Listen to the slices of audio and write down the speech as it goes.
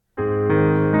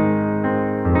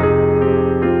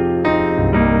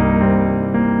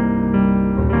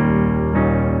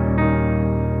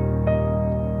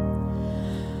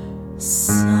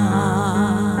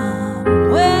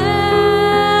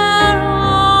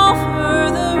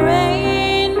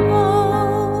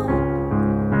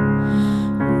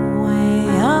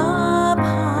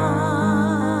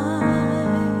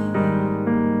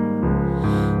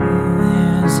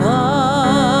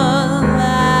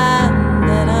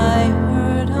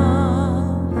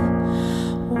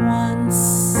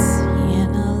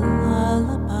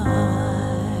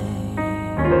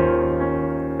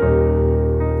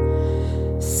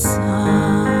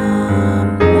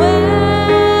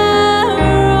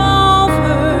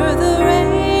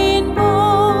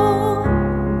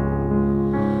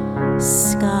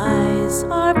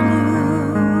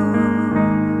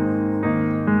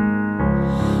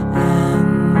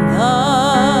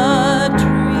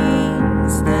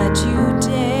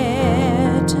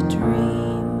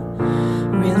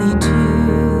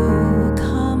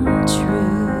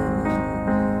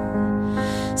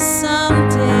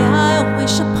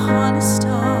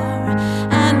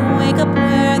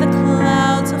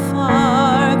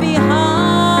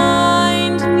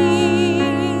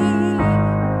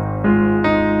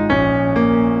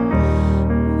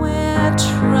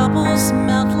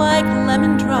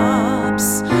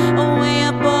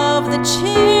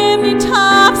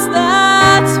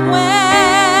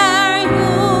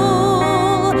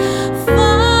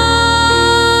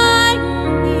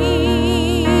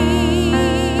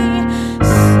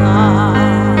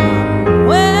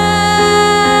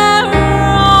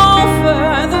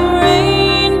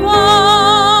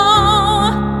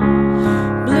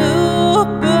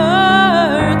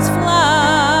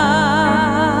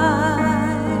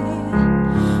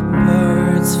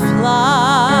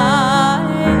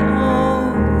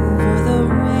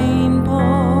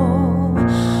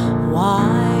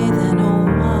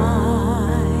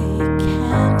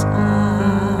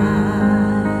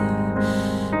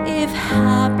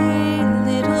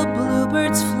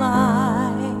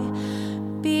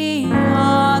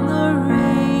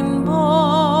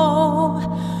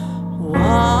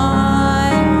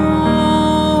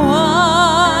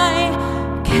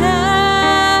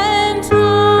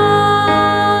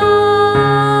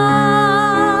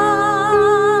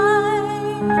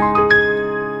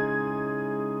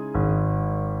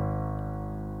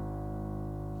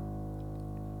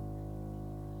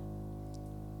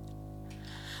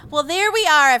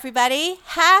are, everybody.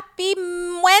 Happy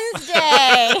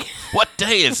Wednesday. What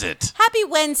day is it? Happy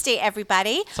Wednesday,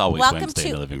 everybody. It's always Wednesday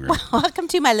in the living room. Welcome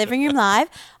to my Living Room Live.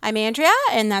 I'm Andrea,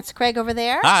 and that's Craig over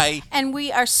there. Hi. And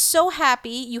we are so happy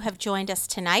you have joined us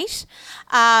tonight.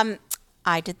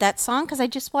 I did that song because I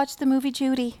just watched the movie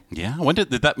Judy. Yeah? When did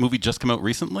that movie just come out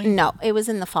recently? No, it was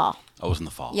in the fall. Oh, it was in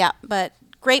the fall. Yeah, but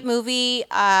great movie.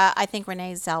 I think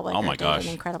Renee Zellweger did an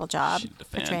incredible job. She did a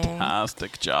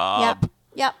fantastic job.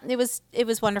 Yep. It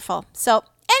was wonderful. So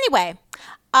anyway,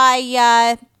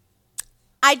 I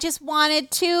just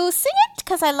wanted to sing it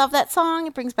because I love that song.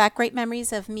 It brings back great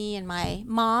memories of me and my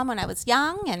mom when I was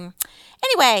young. And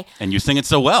anyway. And you sing it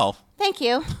so well. Thank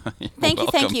you.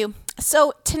 Thank you.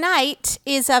 So tonight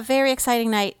is a very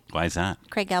exciting night. Why is that?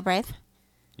 Craig Galbraith.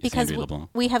 Yes, Because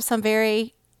we have some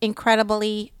very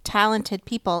incredibly talented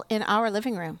people in our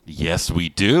living room. Yes, we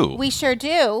do. We sure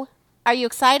do. Are you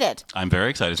excited? I'm very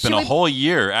excited. It's been a whole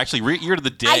year. Actually, year to the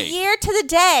day. A year to the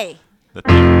day.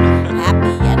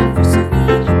 Happy anniversary.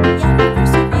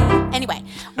 Anyway,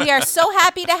 we are so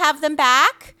happy to have them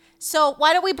back. So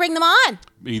why don't we bring them on?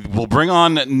 We'll bring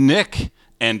on Nick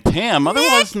and Pam,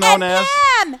 otherwise known as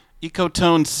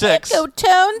Ecotone 6.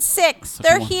 Ecotone 6.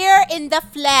 They're here in the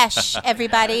flesh,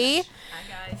 everybody.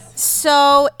 Hi, guys.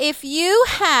 So if you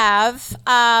have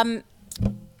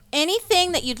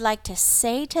anything that you'd like to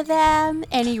say to them,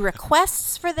 any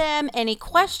requests for them, any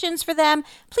questions for them,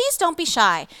 please don't be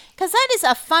shy, because that is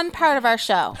a fun part of our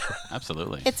show.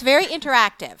 Absolutely. It's very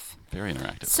interactive. Very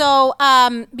interactive. So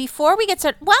before we get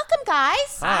started, welcome,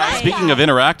 guys. Hi. Speaking of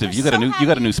interactive, you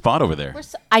got a new spot over there.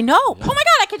 I know. Oh my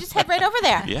God, I could just head right over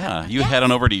there. Yeah, you head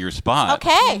on over to your spot.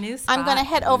 Okay, I'm going to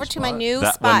head over to my new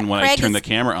spot. When I turn the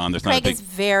camera on, there's not a big... Craig is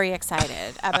very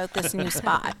excited about this new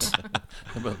spot.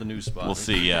 About the new spot. We'll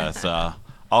see. Yes,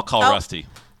 I'll call Rusty.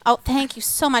 Oh, thank you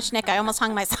so much, Nick. I almost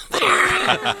hung myself.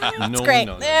 It's great.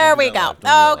 There we go.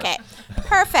 Okay,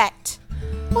 perfect.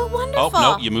 Well, wonderful.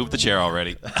 Oh, no, you moved the chair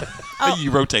already.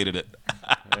 You rotated it.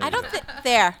 I don't think...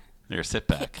 There. There, sit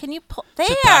back. Can you pull... There.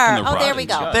 There we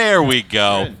go. There we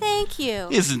go. Thank you.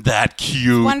 Isn't that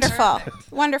cute? Wonderful.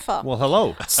 Wonderful. Well,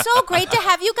 hello. So great to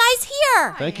have you guys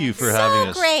here. Thank you for having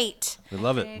us. So great. We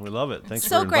love it. We love it. Thanks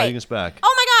So for inviting great. us back.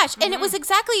 Oh my gosh! And it was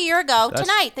exactly a year ago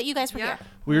tonight that you guys were here.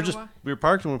 We were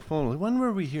parked on the phone. When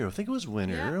were we here? I think it was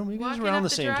winter. Yeah. Maybe it was Walking around up the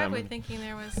same time. thinking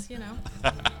there was,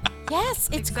 Yes,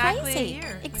 it's exactly crazy. a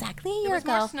year. Exactly a year There was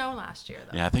ago. more snow last year,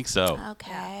 though. Yeah, I think so.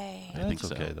 Okay. I think That's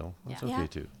so. okay, though. That's Yeah. okay,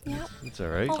 too. Yep. It's all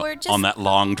right. Well, we're just On that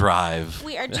long drive.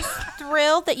 we are just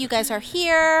thrilled that you guys are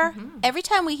here. Every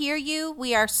time we hear you,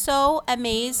 we are so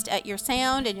amazed at your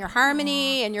sound and your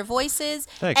harmony and your voices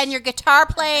Thanks. and your guitar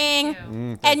playing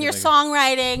and your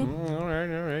songwriting. All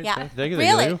right. Yeah. Thank you.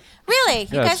 Really, you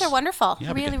Yeah, guys it's- are wonderful.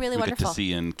 Yeah, really we wonderful. get to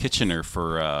see in Kitchener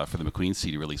for the McQueen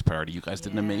CD release party. You guys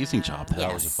did an amazing job there.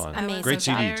 That was a fun. Amazing. Great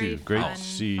CD, Very too. Great fun,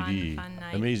 CD. fun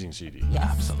night. Amazing CD.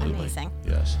 Absolutely. Amazing.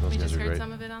 Yes, those We guys just are heard great.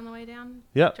 some of it on the way down.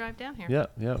 Yeah. Drive down here. Yeah.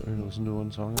 We're going to listen to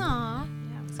one song. Aw.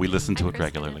 We listen to Hi, it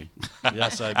Kristen. regularly.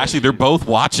 Yes, I Actually, they're both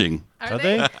watching. Are Are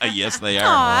they? Yes, they are.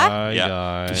 Aw. Hi, Yeah.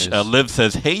 guys. Liv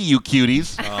says, "Hey, you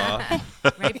cuties."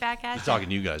 Right back at you. Talking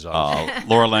to you guys, obviously.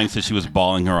 Laura Lang says she was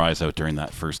bawling her eyes out during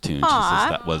that first tune. She Aw. says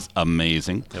that was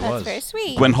amazing. It That's was. very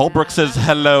sweet. Gwen Holbrook says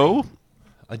hello.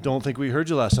 I don't think we heard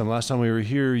you last time. Last time we were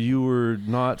here, you were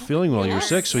not feeling well. You were Yes,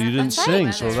 sick, so you didn't that's right. sing.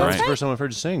 That's So that was right. the first time I've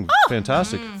heard you sing.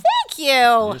 Fantastic. Thank you.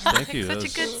 Yes, thank you. Such That a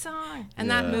was- good song. And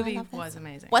that movie was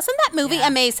amazing. Wasn't that movie Yeah.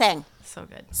 amazing? So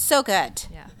good. So good.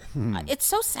 Yeah. It's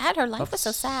so sad. Her life was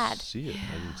so sad. See it.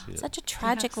 I didn't see it. Such a You have to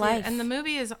tragic see it. life. And the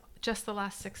movie is just the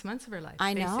last 6 months of her life.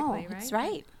 I know. Basically, right? That's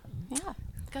right. Yeah.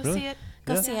 Go Really? see it.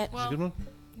 Go Yeah? see it. It's a Well, good one. you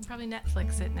can probably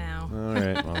Netflix it now. All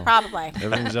right. Well, Probably.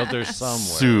 everything's out there somewhere.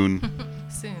 Soon.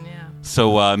 Soon, yeah.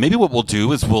 So maybe what we'll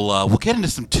do is we'll get into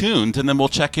some tunes and then we'll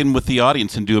check in with the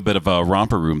audience and do a bit of a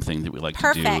romper room thing that we like to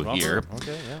Perfect. do here.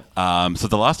 Okay. Yeah. So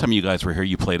the last time you guys were here,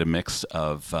 you played a mix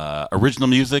of original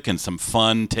music and some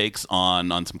fun takes on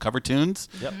some cover tunes.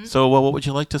 Yep. So what would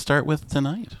you like to start with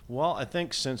tonight? Well, I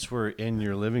think since we're in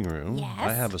your living room, Yes.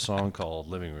 I have a song called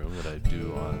 "Living Room" that I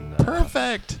do on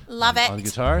Perfect. Love on it.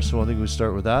 guitar. So I think we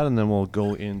start with that, and then we'll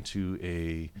go into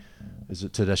is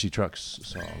it Tedeschi Trucks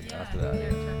song after that?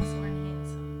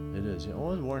 It is. Yeah.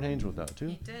 Oh, Warren Haynes wrote that too.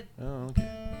 He did. Oh, okay.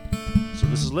 So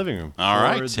this is Living Room. All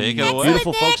right, for take the it away.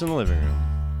 Beautiful Nick. folks in the living room.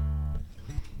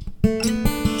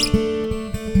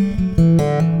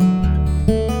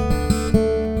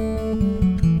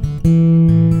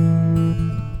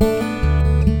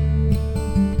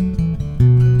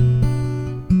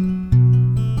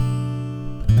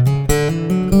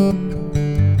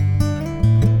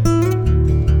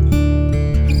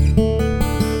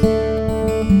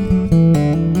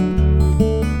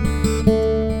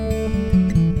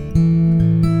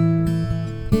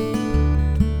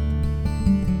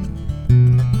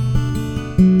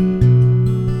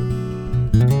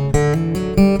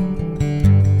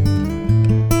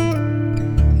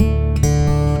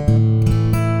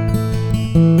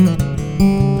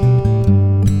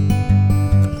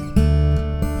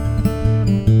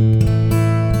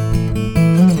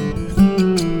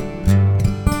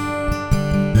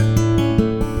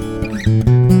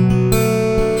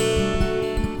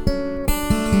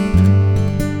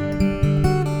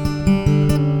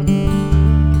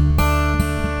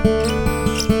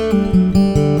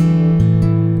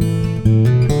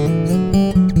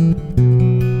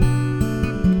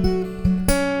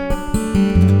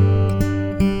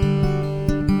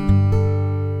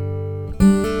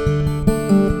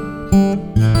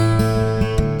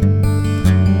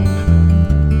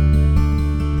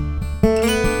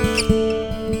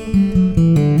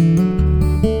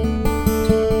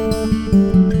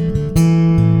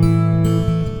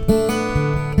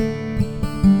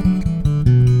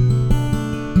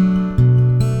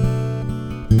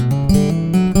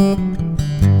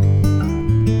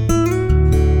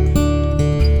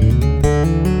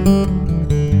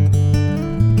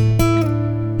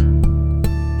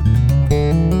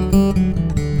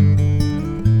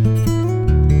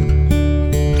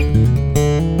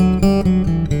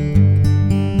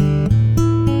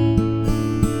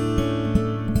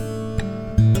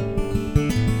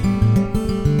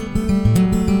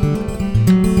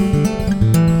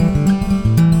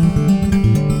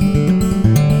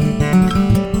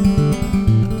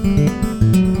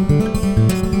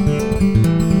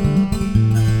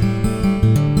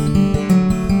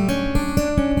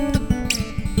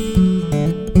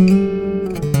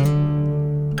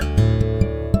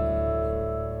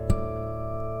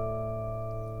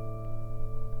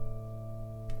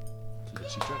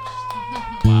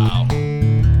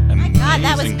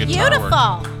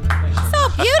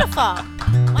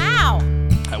 Beautiful. Wow.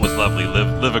 That was lovely.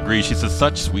 Liv agrees. She says,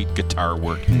 such sweet guitar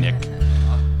work, Nick.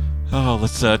 Oh,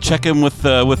 let's check in with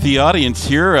the audience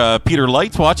here. Peter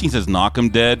Light's watching. He says, knock 'em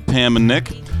dead, Pam and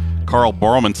Nick. Carl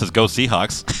Borelman says, go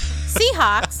Seahawks.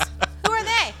 Seahawks? Who are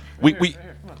they? we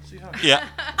yeah.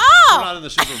 We're not in the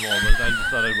Super Bowl, but I just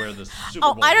thought I'd wear this Super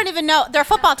Bowl. Oh, I don't even know. They're a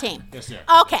football team. Yes,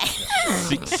 yeah. Okay.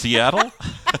 Seattle?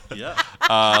 Yeah.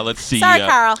 Let's see.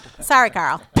 Sorry,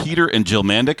 Carl. Peter and Jill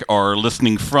Mandic are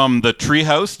listening from the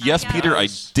treehouse. Yes, Peter, I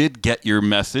did get your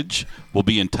message. We'll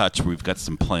be in touch. We've got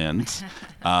some plans.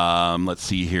 Let's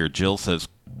see here. Jill says,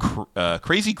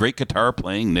 crazy great guitar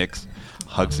playing, Nick's.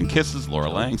 Hugs and kisses. Laura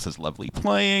Lang says, lovely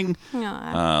playing.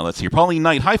 Let's see here. Pauline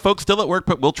Knight. Hi, folks. Still at work,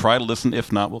 but we'll try to listen.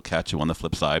 If not, we'll catch you on the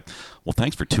flip side. Well,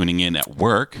 thanks for tuning in at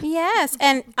work. Yes.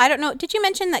 And I don't know. Did you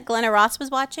mention that Glenna Ross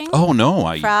was watching? Oh,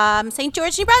 no. From St.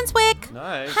 George, New Brunswick.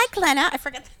 Nice. Hi, Glenna. I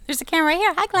forgot. There's a camera right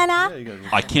here. Hi, Glenna. Yeah, you guys-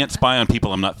 I can't spy on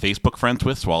people I'm not Facebook friends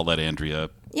with, so I'll let Andrea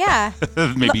Yeah.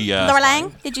 maybe. Laura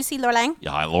Lang. Did you see Laura Lang?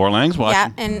 Yeah, hi, Laura Lang's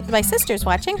watching. Yeah. And my sister's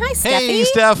watching. Hi, Steffi. Hey,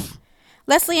 Steph.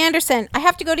 Leslie Anderson. I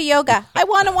have to go to yoga. I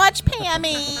want to watch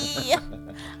Pammy.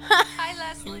 Hi,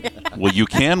 Leslie. Well, you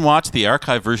can watch the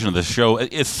archive version of the show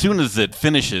as soon as it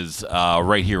finishes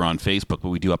right here on Facebook, but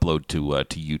we do upload to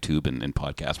YouTube and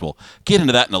podcast. We'll get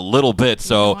into that in a little bit.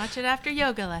 So Watch it after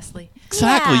yoga, Leslie.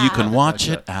 exactly, you Yeah. can watch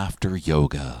it after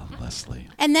yoga, Leslie.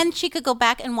 And then she could go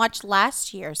back and watch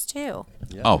last year's too.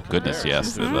 Oh goodness,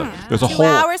 yes. There's a 2 whole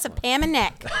hours of Pam and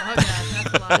Nick. Oh, God,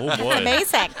 that's a lot. Oh, boy.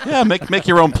 Amazing. yeah. Make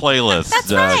your own playlist.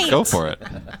 That's right. Go for it.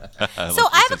 So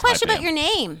I have a question about your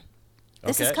name.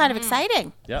 This is Okay. kind of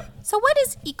exciting. Yeah. So what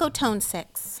is Ecotone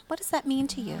 6? What does that mean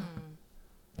to you?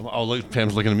 Oh, look,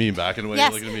 Pam's looking at me back and away.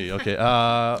 Yes. Looking at me. Okay.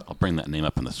 I'll bring that name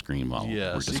up on the screen while we're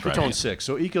Yes, describing Ecotone it. 6.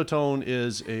 So Ecotone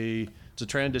is it's a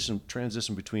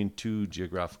transition between two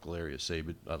geographical areas, say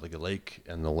like a lake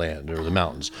and the land or the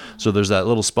mountains. So there's that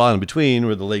little spot in between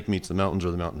where the lake meets the mountains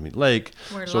or the mountains meet the lake.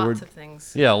 Where so lots of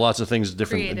things. Yeah, lots of things,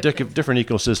 different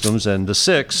ecosystems, and the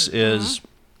 6 is.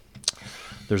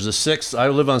 There's a 6. I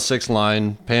live on 6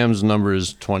 line. Pam's number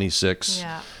is 26.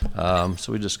 Yeah.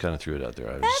 So we just kind of threw it out there.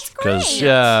 That's Because great.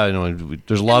 yeah, you know,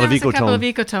 there's a lot of There's a couple of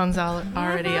Ecotone. ecotones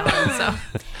already on. So.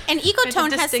 And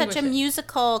Ecotone has such distinguish a it.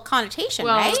 musical connotation,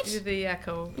 Well, right? the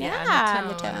echo. Yeah,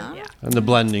 the the tone. tone. Yeah. And the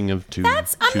blending of two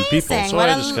That's people. amazing. So What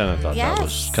I a- just kind of thought that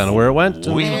was yes. kind of where it went.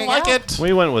 We There you like go. it.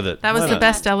 We went with it. That was Why the not?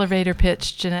 best elevator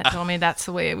pitch. Jeanette told me that's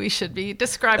the way we should be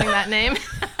describing that name.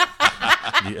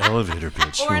 The elevator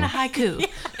pitch. Or in a haiku.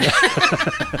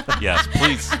 Yes,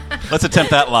 please. Let's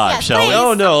attempt that live, Yes, shall we? please.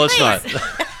 Oh no, let's not.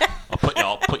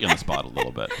 I'll put you on the spot a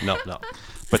little bit. No.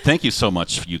 But thank you so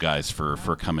much, you guys, for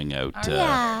coming out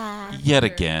Yeah. yet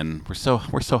again. We're so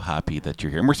happy that you're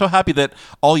here, and we're so happy that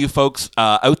all you folks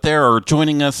out there are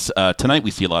joining us tonight.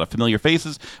 We see a lot of familiar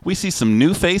faces. We see some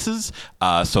new faces.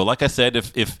 So, like I said,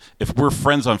 if we're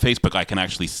friends on Facebook, I can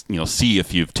actually see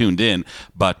if you've tuned in.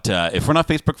 But if we're not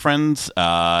Facebook friends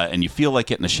and you feel like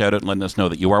getting a shout out and letting us know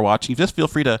that you are watching, just feel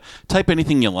free to type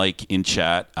anything you like in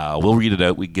chat. We'll read it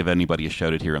out. We give anybody a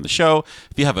shout out here on the show.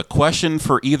 If you have a question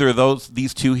for either of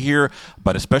these two here,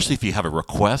 but especially if you have a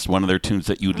request, one of their tunes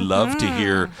that you'd love to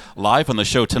hear live on the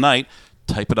show tonight,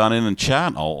 type it on in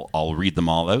chat. I'll read them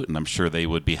all out, and I'm sure they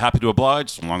would be happy to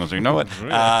oblige as long as they know it.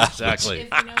 Exactly.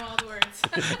 If you know all the words.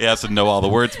 Yes, and know all the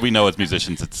words. We know as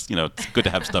musicians, it's good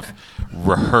to have stuff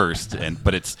rehearsed,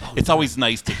 but it's always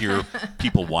nice to hear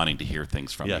people wanting to hear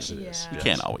things from Yes, you. it is. You Yeah.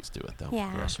 can't always do it though.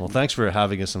 Yeah. Yes. Well, thanks for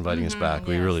having us, inviting us back.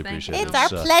 We Yes, really thank appreciate you. it. It's our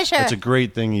pleasure. It's a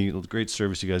great thing. Great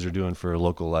service you guys are doing for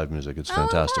local live music. It's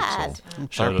fantastic. glad. So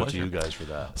shout Our out to pleasure. you guys for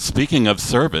that. Speaking of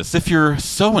service, if you're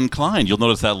so inclined, you'll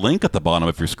notice that link at the bottom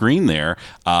of your screen there.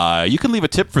 You can leave a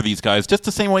tip for these guys just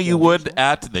the same way you would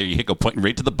there you go, pointing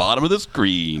right to the bottom of the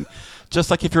screen. Just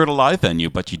like if you're at a live venue,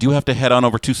 but you do have to head on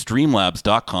over to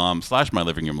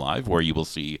streamlabs.com/myliving room live, where you will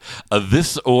see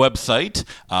this website.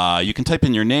 You can type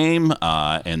in your name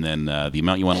and then the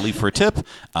amount you want to leave for a tip,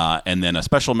 and then a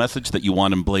special message that you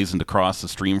want emblazoned across the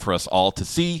stream for us all to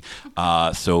see.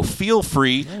 So feel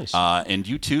free, and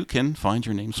you too can find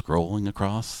your name scrolling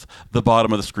across the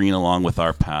bottom of the screen along with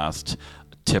our past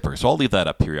tipper. So I'll leave that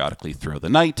up periodically throughout the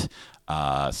night.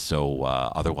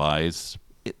 Otherwise,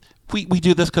 we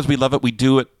do this because we love it. We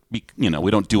do it. We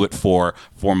don't do it for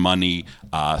money.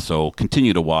 So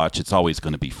continue to watch. It's always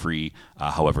going to be free.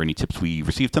 However, any tips we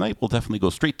receive tonight will definitely go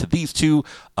straight to these two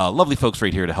lovely folks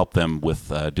right here to help them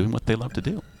with doing what they love to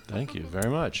do. Thank you very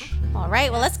much. All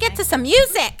right. Well, let's get to some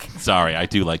music. Sorry, I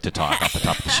do like to talk off the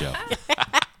top of the show.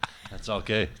 That's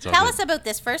okay. It's all Tell good. us about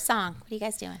this first song. What are you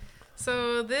guys doing?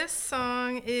 So this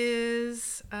song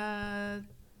is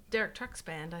Derek Trucks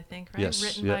Band, I think, right? Yes,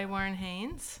 Written yeah. by Warren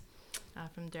Haynes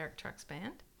from Derek Trucks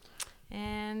Band.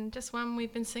 And just one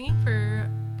we've been singing for a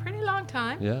pretty long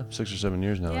time. Yeah, 6 or 7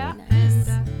 years now. I Yeah, think.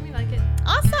 and we like it.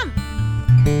 Awesome.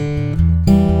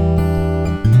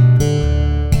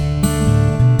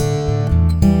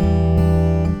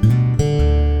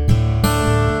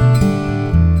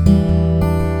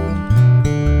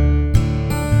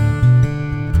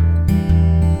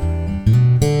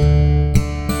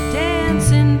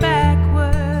 Dancing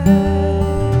backward,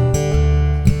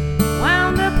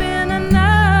 wound up in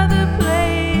another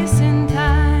place in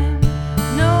time.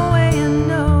 No way of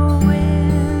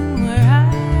knowing where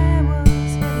I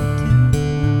was headed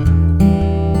to.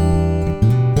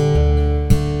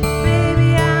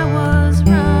 Baby, I was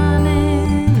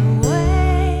running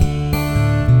away,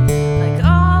 like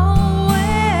always.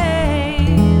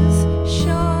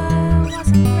 Sure, I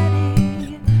wasn't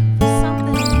ready for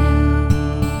something new.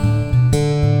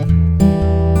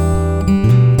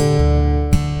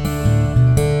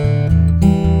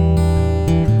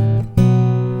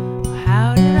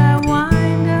 How did I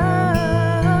wind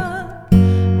up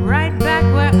right back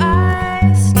where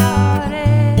I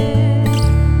started?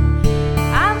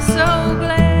 I'm so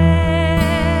glad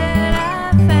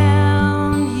I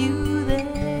found you there.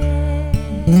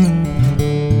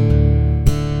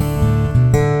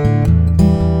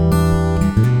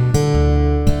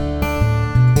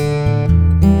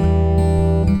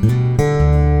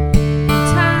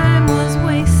 Time was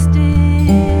wasting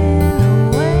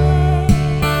away,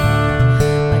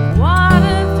 like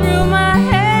water through my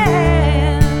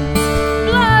hands.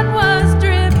 Blood was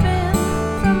dripping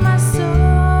from my soul.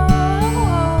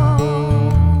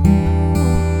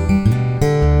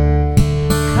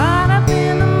 Caught up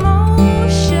in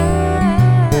emotion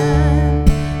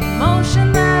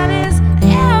that is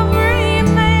every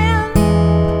man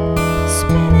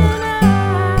spinning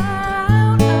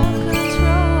out of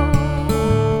control.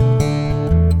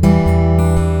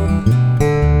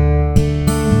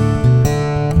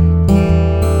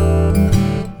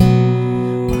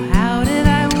 Well, how did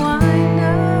I wind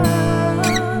up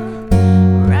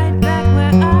right back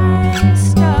where I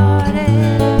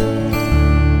started?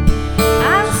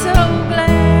 I'm so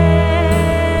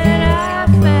glad I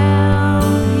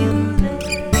found you there.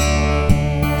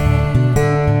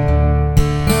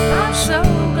 I'm so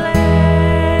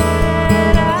glad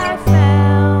I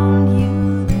found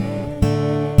you there.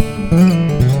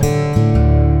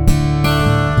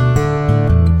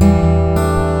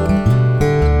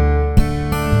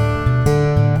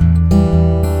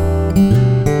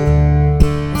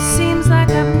 It seems like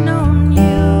I've known you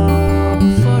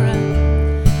for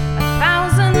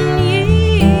 1,000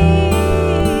 years.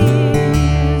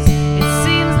 It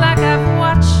seems like I've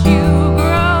watched you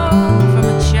grow from a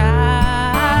child.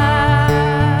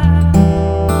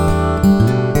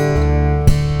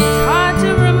 It's hard to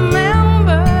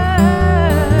remember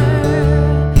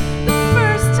the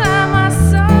first time I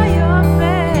saw your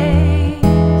face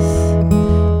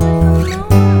with the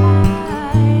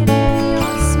moonlight in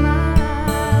your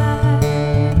smile.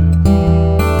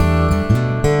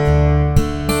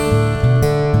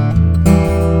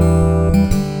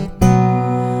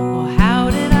 Well, how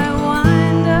did I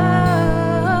wind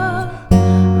up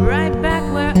right back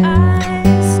where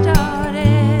I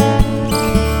started?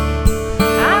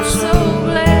 I'm so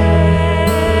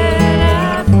glad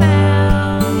I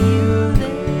found you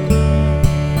there.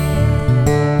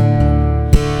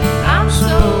 I'm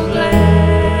so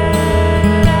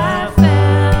glad I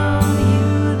found you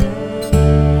there.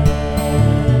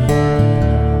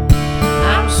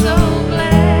 I'm so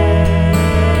glad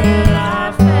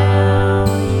I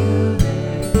found you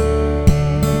there.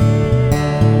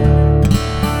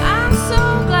 I'm so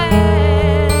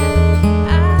glad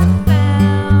I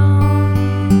found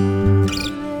you there.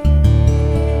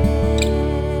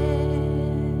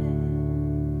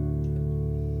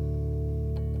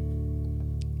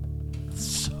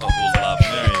 So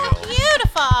lovely.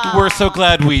 Beautiful. We're so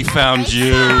glad we found Nice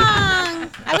you. song.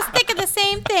 I was thinking the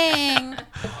same thing.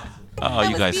 Oh,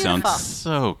 you was guys sound beautiful.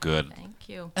 so good. Thank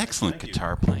you. Excellent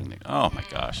guitar playing. Oh my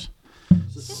gosh.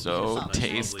 So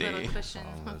tasty. Cushion.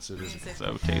 So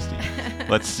tasty.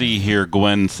 Let's see here.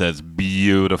 Gwen says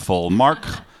beautiful. Mark,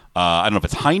 I don't know if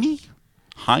it's Heine?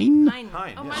 Hein?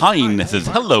 Hein says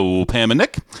hello, Pam and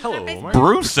Nick. Hello, Mark.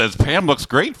 Bruce says Pam looks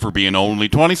great for being only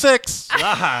 26.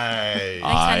 Hi.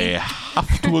 I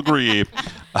have to agree.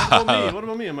 What about me? What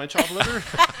about me? Am I chopped liver?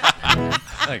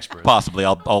 Thanks, Bruce. Possibly.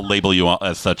 I'll label you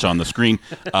as such on the screen.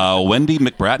 Wendy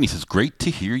McBratney says, great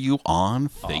to hear you on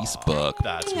Facebook.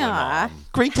 That's my Yeah. mom.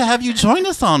 Great to have you join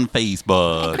us on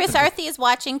Facebook. Chris Arthey is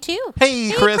watching too.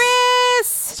 Hey, Chris.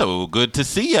 Chris. So good to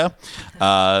see you.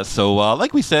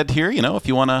 Like we said here, if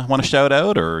you want to shout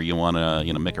out or you want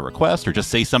to make a request or just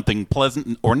say something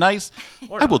pleasant or nice,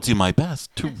 I will do my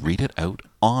best to read it out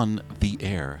on the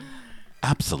air.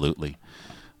 Absolutely.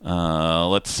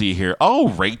 Let's see here. Oh,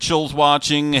 Rachel's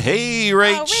watching. Hey,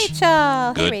 Rach. Oh,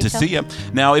 Rachel. Good Hey, to Rachel. see you.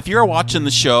 Now, if you're watching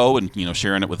the show and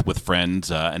sharing it with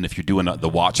friends, and if you're doing the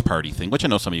watch party thing, which I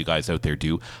know some of you guys out there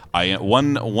do,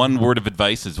 one word of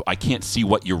advice is I can't see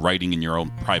what you're writing in your own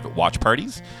private watch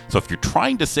parties. So if you're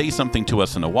trying to say something to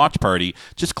us in a watch party,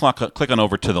 just click on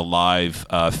over to the live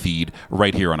feed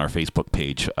right here on our Facebook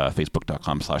page,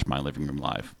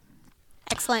 facebook.com/MyLivingRoomLive.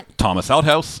 Excellent. Thomas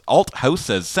Althouse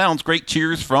says, sounds great.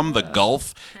 Cheers from the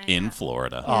Gulf in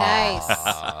Florida. Nice.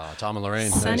 Tom and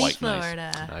Lorraine. Sunny White, nice.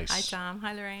 Florida. Nice. Hi, Tom.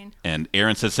 Hi, Lorraine. And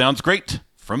Aaron says, sounds great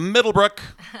from Middlebrook.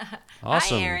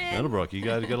 Awesome. Aaron. Middlebrook, you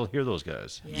got to hear those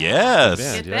guys. Yes.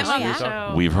 Band, Get them on the yes.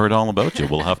 show. We've heard all about you.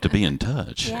 We'll have to be in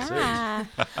touch. Yeah.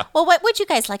 Well, what would you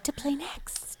guys like to play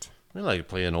next? We like to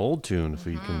play an old tune if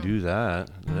we can do that.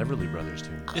 An Everly Brothers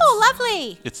tune. Oh,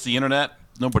 lovely. It's the internet.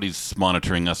 Nobody's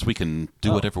monitoring us. We can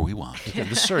do whatever we want. Yeah,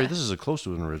 this is a close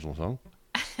to an original song.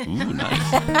 Ooh,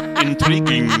 nice.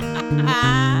 Intriguing.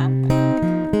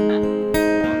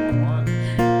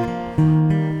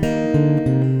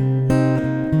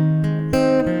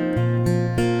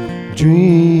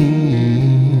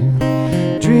 Dream,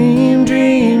 dream,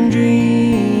 dream,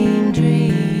 dream,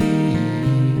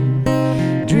 dream,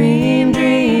 dream,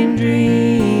 dream,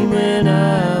 dream when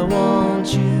I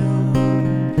want you,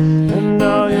 and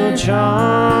all your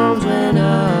charms when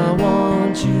I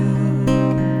want you,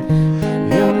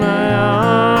 in my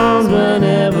arms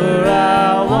whenever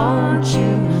I want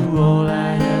you. All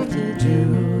I have to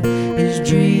do is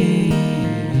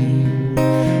dream,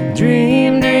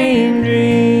 dream, dream,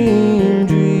 dream,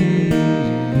 dream,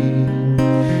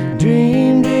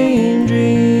 dream, dream,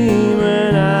 dream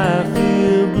when I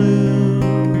feel blue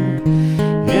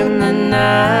in the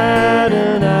night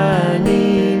and I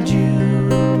need you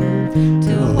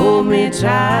to hold me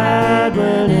tight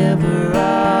whenever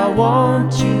I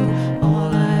want you.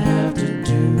 All I have to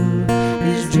do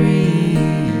is dream,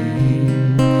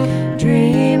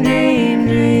 dream, dream,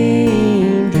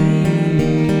 dream,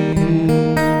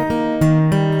 dream.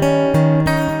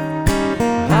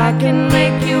 I can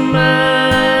make you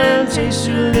mine, taste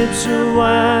your lips of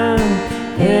wine,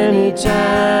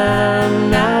 anytime,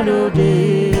 night or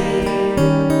day.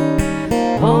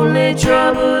 Only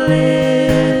trouble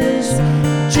is,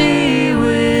 gee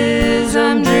whiz,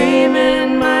 I'm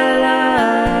dreaming my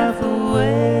life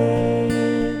away.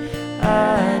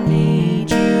 I need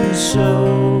you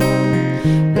so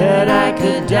that I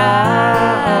could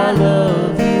die. I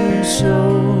love you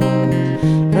so,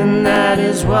 and that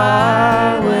is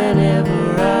why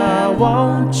whenever I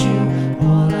want you,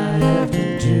 all I have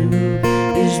to do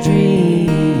is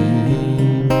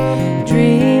dream,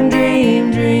 dream,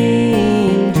 dream,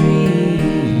 dream,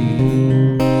 dream,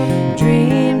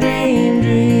 dream, dream,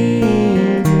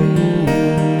 dream, dream.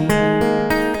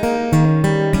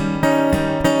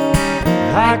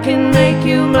 I can make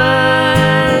you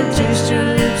mine, taste your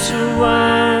lips of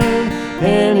wine,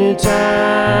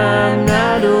 anytime,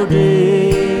 night or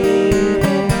day.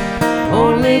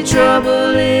 Only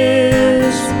trouble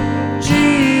is,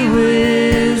 gee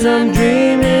whiz, I'm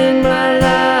dreaming my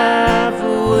life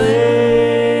away.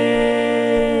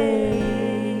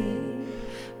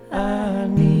 I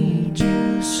need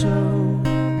you so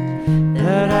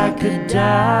that I could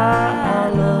die. I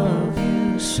love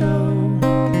you so,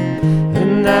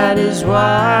 and that is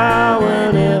why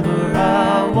whenever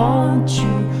I want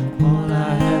you, all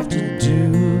I have to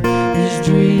do is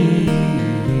dream,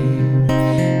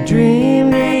 dream,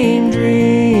 dream,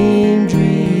 dream,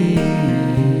 dream,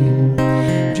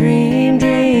 dream,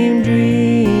 dream, dream,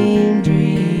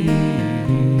 dream,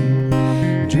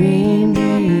 dream, dream,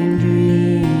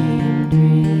 dream,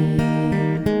 dream.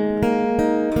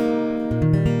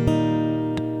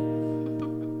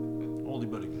 Oldie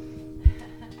buddy.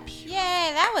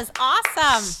 Yay, that was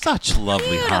awesome. Such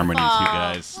lovely harmonies, you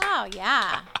guys. Wow,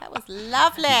 yeah. That was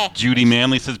lovely. Judy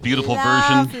Manley says, beautiful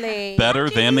version. Lovely. Better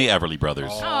than the Everly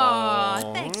Brothers.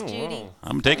 Oh, thanks, Judy.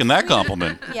 I'm taking that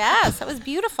compliment. Yes, that was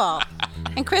beautiful.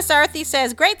 And Chris Arthy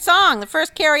says, great song. The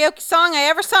first karaoke song I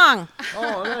ever sung.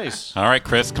 Oh, nice. All right,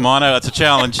 Chris, come on out. That's a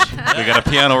challenge. We got a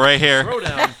piano right here. Throw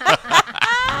down.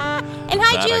 And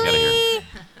hi, That I gotta Julie.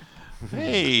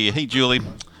 Hey, Julie.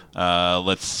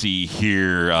 Let's see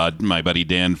here. My buddy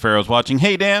Dan Farrow's watching.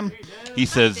 Hey, Dan. He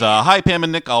says, hi, Pam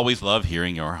and Nick. Always love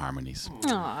hearing your harmonies.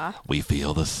 Aw, We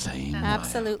feel the same way.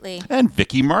 absolutely. And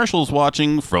Vicky Marshall's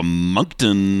watching from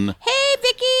Moncton. Hey,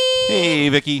 Vicky. Hey,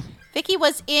 Vicky. Vicky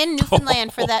was in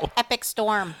Newfoundland for that epic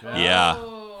storm. Yeah.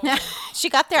 She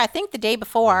got there, I think, the day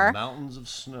before. Mountains of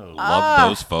snow. Love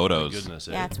those photos. Goodness,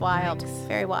 eh? Yeah, it's wild.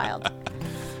 Very wild.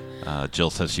 Jill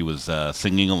says she was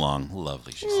singing along.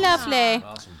 Lovely. She said. Lovely.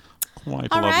 Awesome. Quite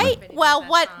All lovely. right. Well,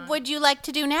 what would you like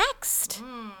to do next?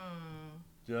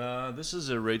 This is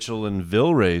a Rachel and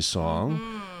Vilray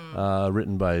song,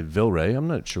 written by Vilray. I'm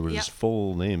not sure what his Yep.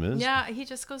 full name is. Yeah, he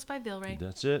just goes by Vilray.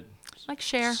 That's it. Like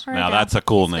Cher. or Now Adele. that's a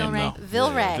cool He's name, Vilray. though.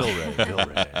 Vilray.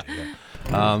 Vilray.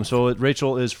 Yeah. So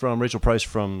Rachel is from Rachel Price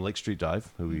from Lake Street Dive,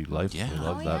 who we love. Yeah. We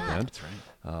love Oh, that yeah. band. That's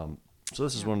right. So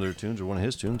this is one of their tunes, or one of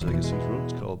his tunes, I guess he wrote.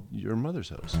 It's called Your Mother's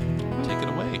House. Take it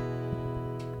away.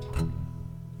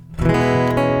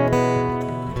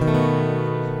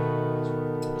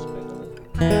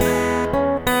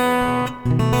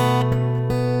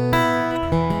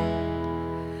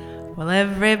 Well,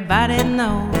 everybody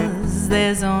knows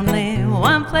there's only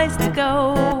one place to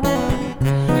go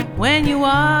when you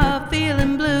are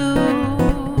feeling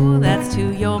blue. That's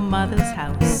to your mother's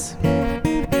house,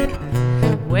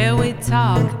 where we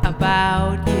talk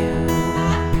about you.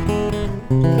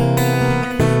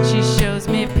 She shows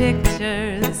me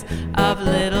pictures of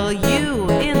little you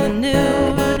in the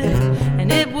nude,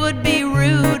 and it would be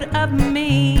rude of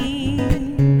me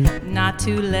not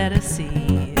to let her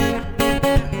see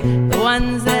the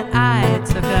ones that I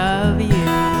took of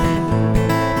you.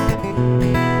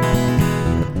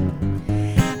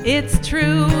 It's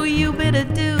true, you bid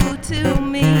adieu to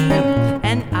me,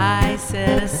 and I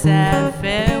said a sad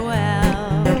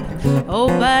farewell. Oh,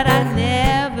 but I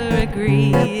never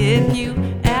agree if you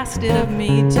asked it of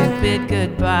me to bid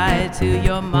goodbye to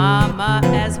your mama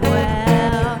as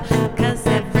well. 'Cause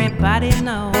everybody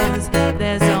knows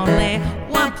there's only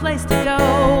one place to go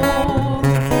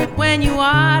when you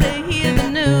are to hear the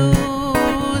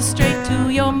news. Straight to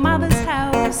your mother's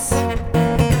house,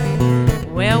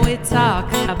 where we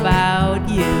talk about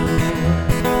you.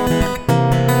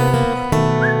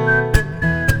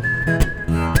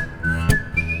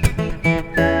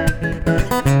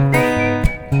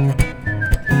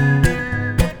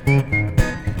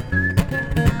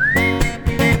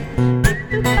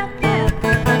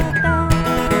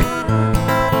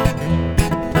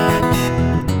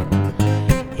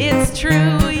 It's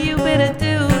true, you bid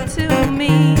adieu to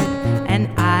me, and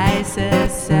I said a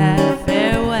sad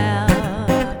farewell.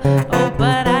 Oh,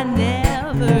 but I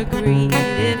never agreed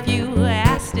if you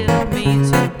asked it of me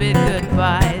to bid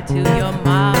goodbye to your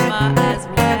mama as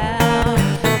well.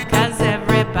 'Cause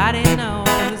everybody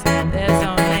knows there's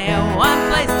only one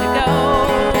place to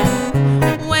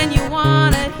go when you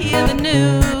wanna hear the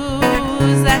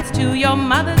news. That's to your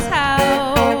mother's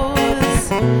house,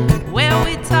 where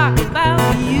we talk about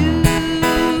you.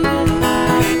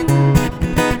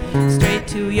 Straight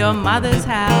to your mother's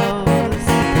house,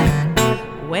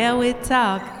 where we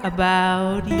talk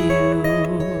about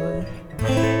you.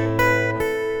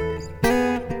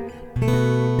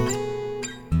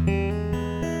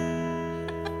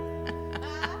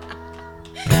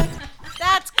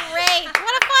 That's great.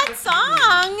 What a fun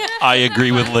song. I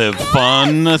agree with Liv.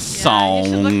 Fun Yeah, song. you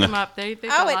should look them up. They've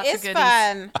got Oh, lots it of is goodies.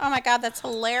 fun. Oh my God, that's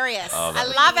hilarious. I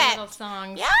Little love it.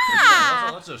 songs.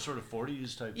 Yeah. That's a sort of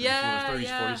 40s type, Yeah, 30s,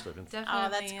 yeah. 40s type. Definitely. Oh,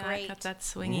 that's yeah, great. Got that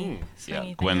swingy, swingy Yeah,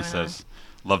 thing Gwen going says,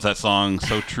 loves that song.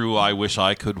 So true, I wish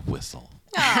I could whistle.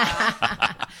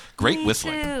 Great on. Me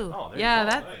whistling. too. Oh, there you Yeah, go.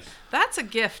 Nice. that's a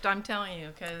gift. I'm telling you,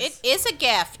 because It is a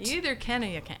gift. you either can or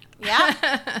you can't. Yeah.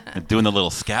 And doing the little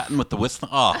scatting with the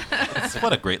whistling. Oh,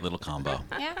 what a great little combo.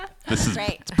 Yeah. This is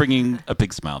Great. it's bringing a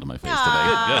big smile to my face today.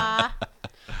 Aw.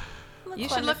 You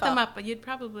should look them up, but you'd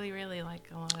probably really like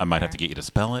a lot of I might have their- to get you to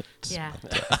spell it. Yeah.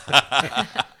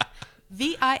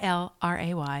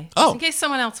 Vilray. Oh. Just in case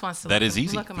someone else wants to That look is them-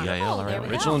 easy. Look them up. V-I-L-R-A-Y. Oh, there we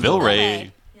Rachel go. and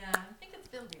Vilray. Yeah, I think it's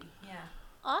Vilray. Yeah.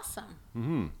 Awesome.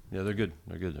 Yeah, they're good.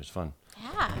 They're good. It's fun.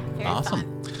 Yeah. Very Awesome.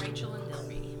 fun. Rachel and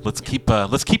Vilray. Let's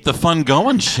keep the fun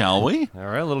going, shall we? All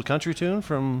right, a little country tune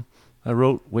from I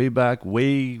wrote way back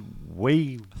when.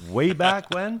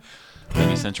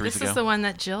 Many centuries This ago. is the one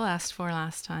that Jill asked for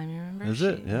last time. You remember? Is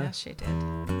it? Yeah. Yeah, she did.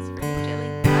 It's very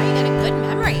Jilly. Wow, you got a good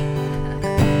memory.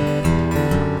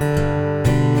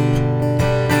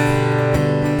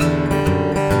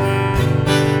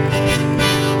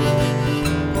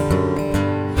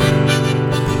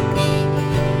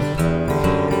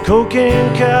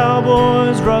 Cocaine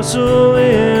cowboys rustle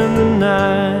in the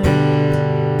night.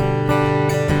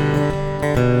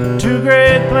 Two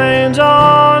great planes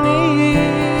on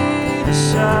either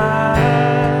side.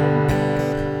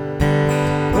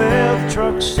 Well, the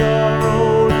trucks are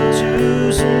rolling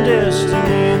to some destiny,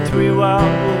 and three wild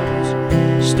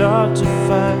wolves start to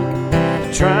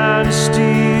fight, trying to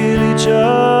steal each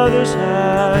other's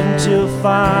hand until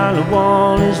finally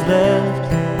one is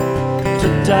left to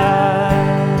die.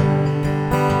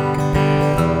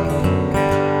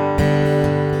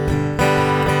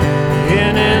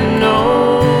 In an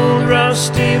old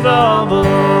rusty Volvo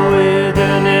with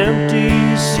an empty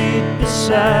seat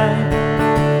beside,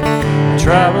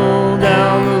 travel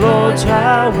down the Lord's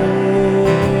highway.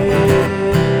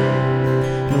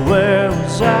 And where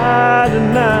was I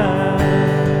tonight?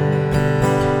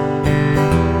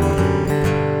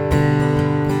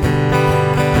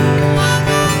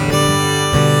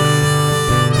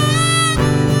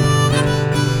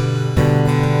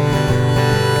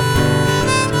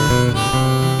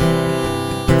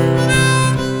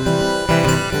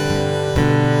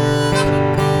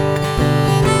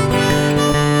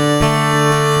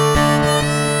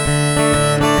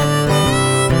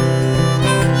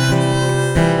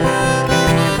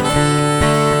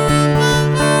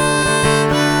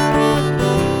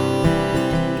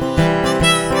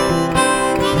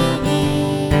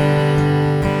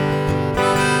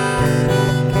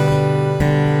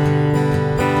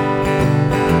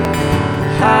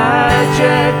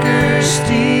 Hijackers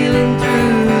stealing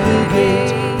through the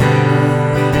gate.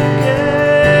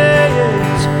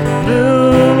 Yes,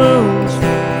 blue moons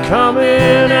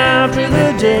coming after the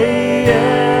day,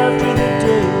 after the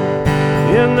day.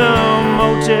 In the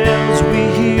motels we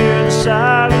hear the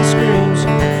silent screams,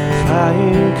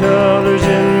 flying colors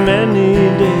in many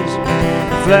days.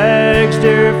 Flags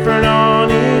different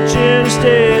on each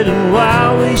interstate, and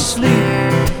while we sleep,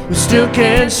 we still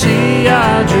can't see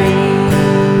our dreams.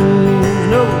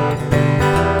 No.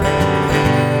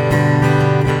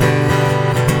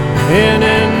 In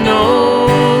an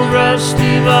old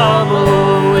rusty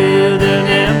Volvo with an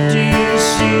empty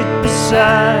seat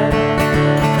beside,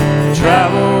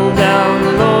 travel down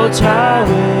the Lord's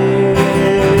highway.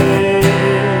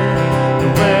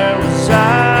 Where was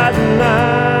I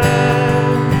tonight?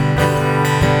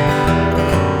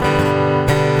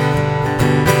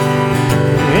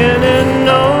 In an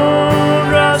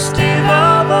old rusty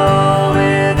Volvo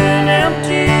with an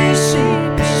empty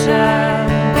seat beside,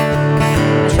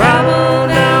 travel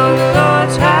down the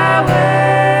Lord's highway.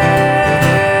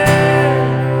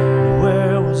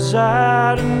 Where was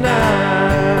I tonight?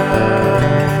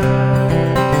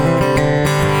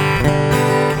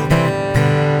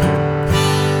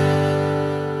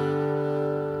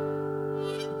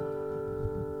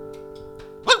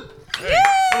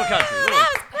 Little country. Little That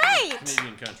was great.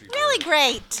 Canadian country. Really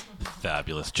great.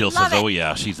 Fabulous. Jill Love says, it. "Oh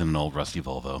yeah, she's in an old rusty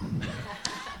Volvo."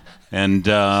 And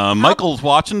Michael's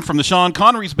watching from the Sean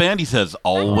Connery's band. He says,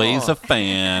 "Always a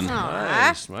fan."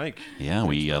 Nice, Mike. Yeah,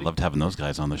 we loved having those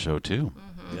guys on the show too.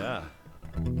 Yeah.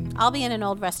 I'll be in an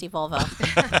old rusty Volvo.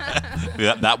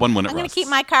 Yeah, that one when it I'm going to rusts. keep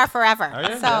my car forever. Are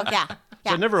you? So, yeah. So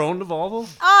Yeah. I never owned a Volvo.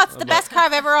 Oh, it's the best car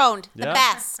I've ever owned. The Yeah?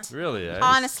 best. Really?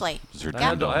 Honestly. Is there I had,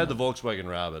 Dundalk? I had the Volkswagen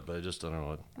Rabbit, but I don't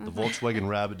know. The Volkswagen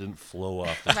Rabbit didn't flow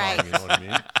off the tongue. Right. You know what I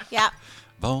mean? Yep.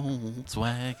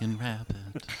 Volkswagen Rabbit.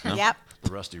 No? What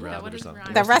The Rusty Rabbit what or is something.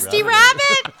 rhyme? The Rusty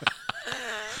Rabbit?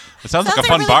 It sounds like Sounds a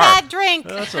fun really bar. bad drink.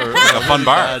 That's a, Like a fun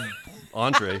bar. bad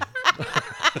entree.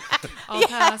 I'll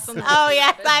pass on the Oh,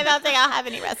 yes. I don't think I'll have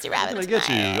any Rusty Rabbits. Can I get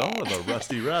you? tonight. I'll have a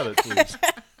Rusty Rabbit, please.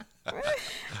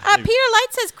 Peter Light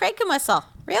says Craig can whistle.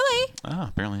 Really? Ah,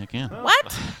 apparently I can.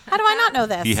 What? How do I not know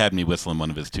this? He had me whistling one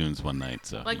of his tunes one night.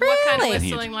 So Like what kind of Really?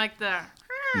 whistling? Like the.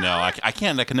 no, I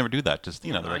can't. I can never do that. Just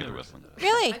the regular whistling.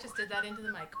 Really? I just did that into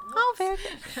the mic. Oh, very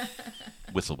good.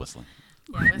 Whistling. Yeah, whistle.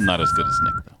 Not as good as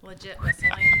Nick though. Legit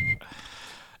whistling.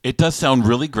 It does sound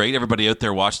really great. Everybody out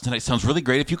there watching tonight sounds really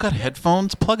great. If you got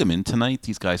headphones, plug them in tonight.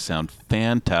 These guys sound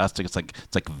fantastic. It's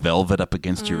like velvet up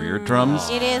against your eardrums.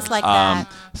 It is like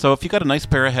that. So if you got a nice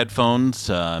pair of headphones,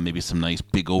 maybe some nice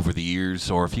big over the ears,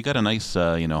 or if you got a nice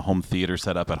home theater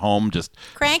set up at home, just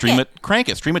Crank stream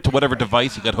it. stream it to whatever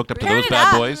device you got hooked up to Turn those it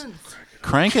bad up. boys.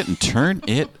 Crank it and turn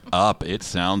it up. It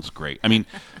sounds great. I mean,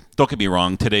 don't get me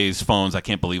wrong. Today's phones, I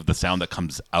can't believe the sound that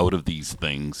comes out of these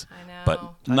things. I know. But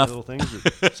Tiny nothing. little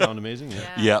things that sound amazing. Yeah.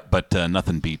 Yeah, but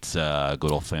nothing beats a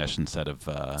good old fashioned set of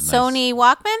nice Sony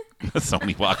Walkman?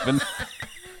 Sony Walkman.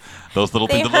 Those little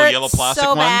They things, the little hurt yellow plastic so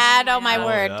ones. bad. Oh, my Oh,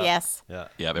 word. yeah. Yes. Yeah.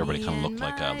 Yeah, everybody kind of Me looked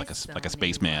and like my a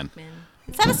spaceman. Walkman.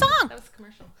 Is that a song? That was a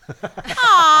commercial. She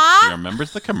Aww.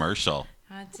 remembers the commercial.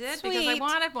 I did because I Sweet.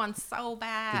 wanted one so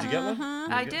bad. Did you get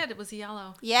one? I did. It was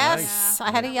yellow. Yes, Yeah,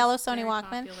 I had a that yellow was Sony very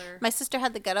Walkman. popular. My sister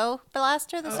had the Ghetto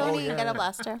Blaster, the Sony yeah, Ghetto yeah.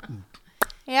 Blaster.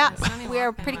 Yeah, Sony we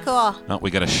are Walkman pretty was- cool. Well,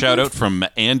 we got a shout out from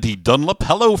Andy Dunlop.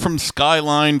 Hello from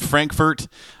Skyline Frankfurt.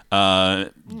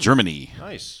 Germany.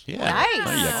 Nice. Yeah, Nice.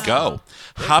 there you go.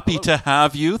 Happy to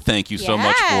have you. Thank you so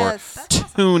much Yes. for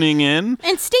tuning in.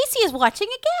 And Stacy is watching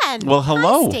again. Well,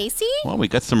 hello. Hi, Stacy. Well, we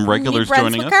got some regulars New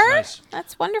joining us. Brunswicker. Nice.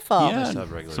 That's wonderful. Yeah, Nice to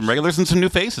have regulars. some regulars and some new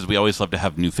faces. We always love to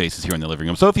have new faces here in the living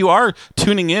room. So if you are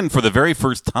tuning in for the very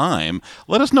first time,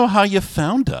 let us know how you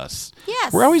found us.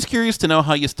 Yes. We're always curious to know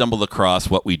how you stumbled across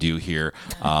what we do here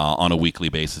on a weekly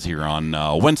basis here on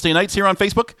Wednesday nights here on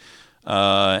Facebook.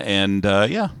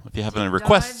 If you have any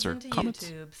requests or Dives into comments.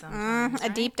 YouTube sometimes, A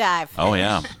right? deep dive. Oh,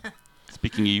 yeah.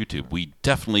 Speaking of YouTube, we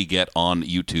definitely get on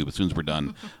YouTube as soon as we're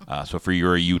done. So if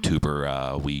you're a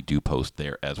YouTuber, we do post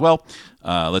there as well.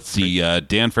 Let's see.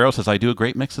 Dan Farrow says, I do a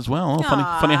great mix as well. Oh,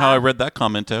 funny how I read that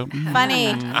comment out.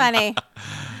 Funny.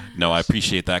 No, I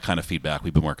appreciate that kind of feedback.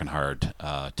 We've been working hard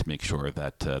to make sure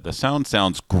that the sound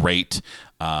sounds great.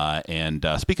 And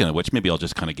speaking of which, maybe I'll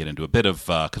just kind of get into a bit of,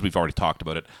 because we've already talked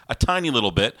about it, a tiny little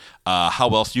bit, how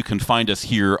else you can find us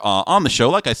here on the show.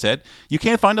 Like I said, you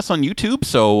can find us on YouTube.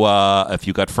 So if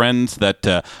you got friends that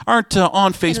aren't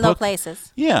on Facebook. In low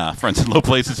places. Yeah, friends in low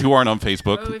places who aren't on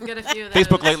Facebook. Oh, we've got a few of those.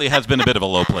 Facebook lately has been a bit of a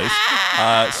low place.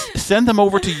 Send them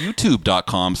over to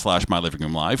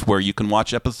youtube.com/MyLivingRoomLive, where you can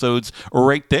watch episodes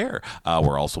right there.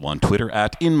 We're also on Twitter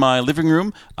at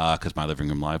InMyLivingRoom, because My Living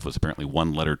Room Live was apparently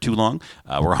one letter too long.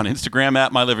 We're on Instagram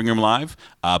at My Living Room Live.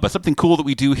 But something cool that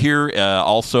we do here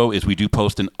also is we do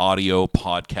post an audio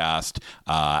podcast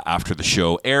after the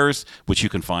show airs, which you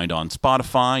can find on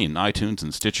Spotify and iTunes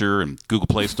and Stitcher and Google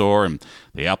Play Store and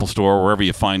the Apple Store, wherever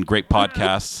you find great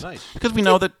podcasts. Nice. Because we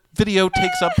know that video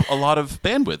takes up a lot of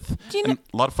bandwidth. And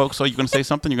a lot of folks, you're going to say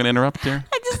something? You're going to interrupt there?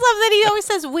 I just love that he always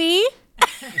says we.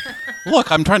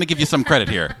 Look, I'm trying to give you some credit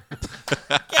here.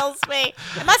 Kills me.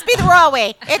 It must be the royal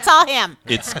we. It's all him.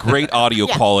 It's great audio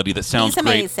Yeah. quality that sounds He's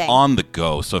great amazing. on the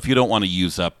go. So if you don't want to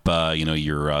use up,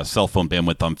 your cell phone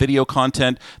bandwidth on video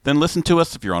content, then listen to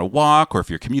us if you're on a walk or if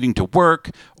you're commuting to work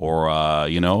or,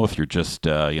 if you're just,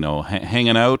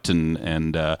 hanging out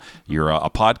and you're a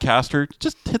podcaster,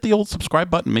 just hit the old subscribe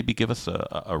button. Maybe give us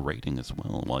a rating as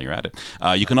well while you're at it.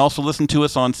 You can also listen to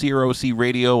us on CROC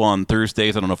Radio on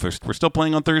Thursdays. I don't know if we're still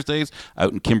playing on Thursdays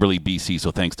out in Kimberley, BC.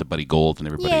 So thanks to Buddy Gold and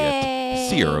everybody at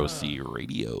CROC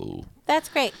Radio. That's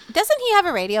great. Doesn't he have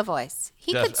a radio voice?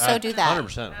 He could so do that.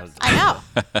 100%.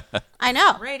 I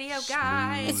know. Radio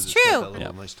guys. It's true.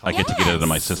 Yeah, I get to get it out of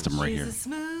my system right She's here. a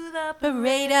smooth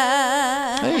Operator.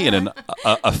 Hey, and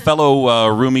a fellow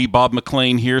roomie, Bob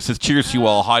McLean here, says cheers to you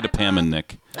all. Hi to Pam and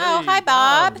Nick. Oh, hi,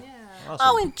 Bob. Awesome.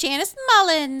 Oh, and Janice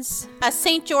Mullins, a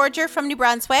St. Georger from New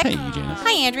Brunswick. Hey, Janice.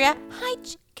 Hi, Andrea. Hi.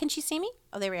 Can she see me?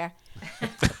 Oh, there we are.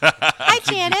 Hi,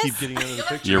 Janice. Keep getting out of the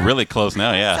picture. You're really close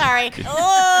now, yeah. Sorry.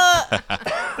 Oh.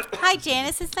 Hi,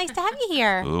 Janice. It's nice to have you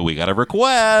here. Ooh, we got a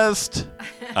request.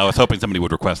 I was hoping somebody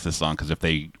would request this song because if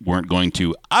they weren't going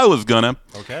to, I was gonna.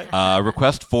 Okay.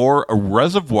 Request for a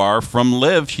Reservoir from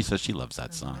Liv. She says she loves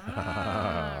that song All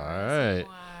right.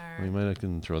 We might have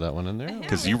can throw that one in there.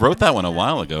 because you wrote that one a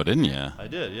while ago, didn't you? I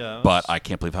did, yeah. But I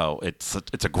can't believe how it's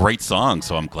a great song.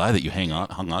 So I'm glad that you hung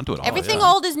on to it. All. Everything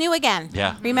yeah. old is new again.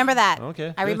 Yeah. Remember that.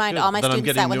 Okay, I good, remind good. all my Then I'm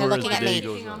students that when getting they're newer looking as at the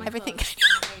me. day goes on. Everything.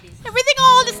 Everything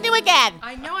old is new again.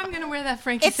 I know I'm going to wear that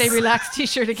Frankie It's- Say Relax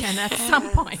t-shirt again at some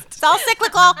point. It's all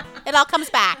cyclical. It all comes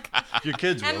back. Your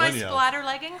kids And will, my anyhow. splatter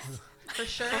leggings, for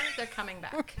sure, they're coming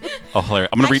back. Oh, hilarious!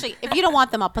 I'm gonna Actually, if you don't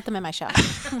want them, I'll put them in my show.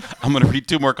 I'm going to read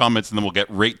two more comments and then we'll get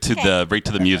right to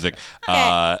the music.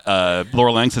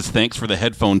 Laura Lang says, thanks for the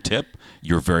headphone tip.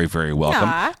 You're very, very welcome.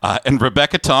 And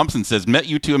Rebecca Thompson says, met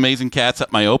you two amazing cats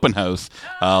at my open house.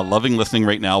 Loving listening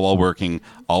right now while working.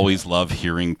 Always love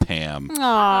hearing Pam.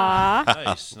 Aww. Nice,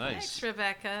 nice. Thanks,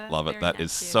 Rebecca. Love it. Very That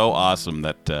nice is of you. so awesome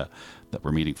that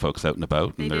we're meeting folks out and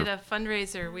about. They And did a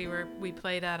fundraiser we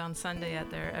played at on Sunday at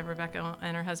Rebecca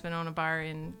and her husband own a bar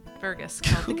in Fergus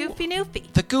called the Goofy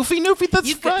Noofy. the Goofy Noofy, that's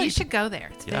You right. should go there.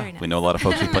 It's Yeah, very nice. we know a lot of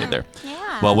folks who played there.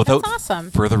 Yeah, Well, without that's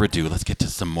awesome. further ado, let's get to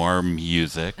some more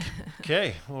music.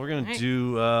 Okay, well, we're going to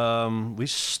do, we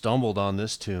stumbled on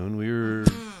this tune.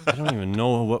 I don't even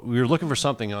know we were looking for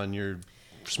something on your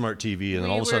smart TV, and then We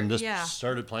all of a sudden were- this yeah.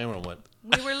 started playing and I went,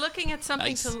 We were looking at something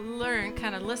Nice. to learn,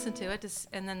 kind of listen to it,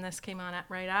 and then this came on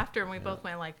right after, and we both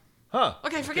went like, huh.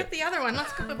 okay, forget the other one.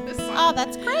 Let's go with this song. Oh,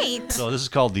 that's great. So this is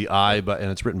called The Eye,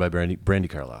 and it's written by Brandy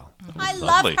Carlisle. I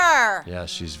Lovely. love her. Yeah,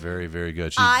 she's very, very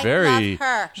good. She's I very, love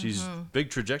her. she's big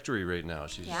trajectory right now.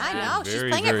 She's Yeah, I know. She's very,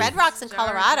 playing at very- Red Rocks in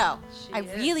Colorado. She I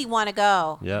is. really want to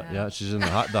go. Yeah, she's in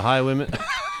the high women.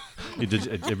 Did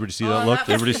everybody see that Oh, look? that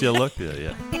was- Everybody see that look?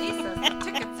 Yeah. Jesus, the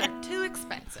tickets are too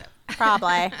expensive.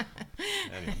 Probably.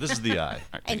 Anyway, this is The Eye. All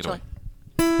right, take it Enjoy. away.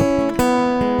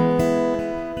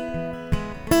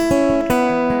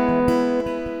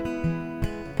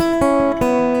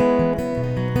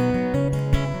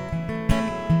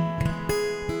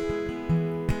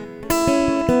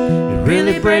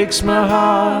 breaks my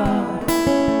heart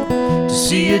to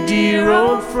see a dear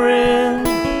old friend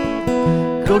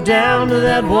go down to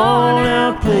that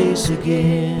worn-out place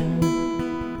again.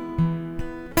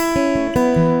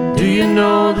 Do you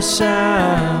know the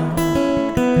sound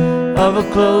of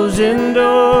a closing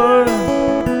door?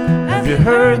 Have you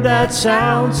heard that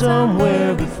sound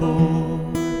somewhere before?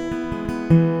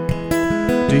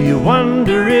 Do you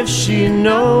wonder if she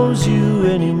knows you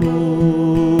anymore?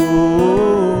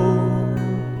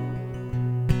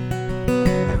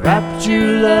 I wrapped your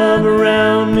love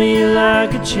around me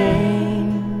like a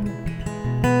chain,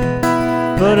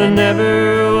 but I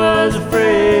never was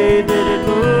afraid that it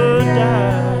would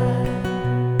die.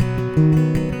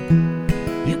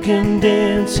 You can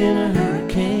dance in a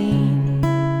hurricane,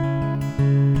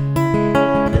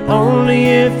 but only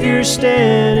if you're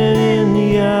standing in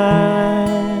the eye.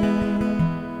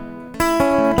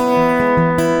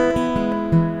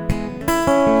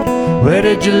 Where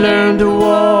did you learn to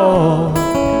walk?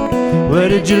 Where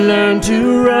did you learn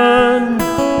to run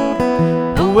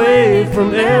away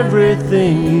from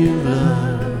everything you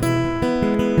love?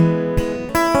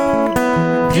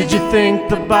 Did you think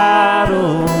the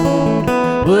bottle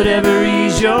would ever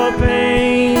ease your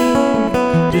pain?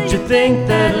 Did you think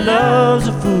that love's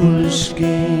a foolish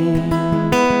game?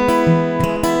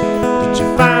 Did you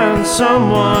find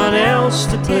someone else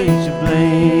to place your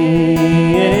blame?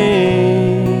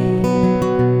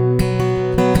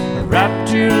 Wrapped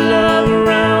your love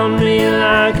around me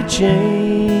like a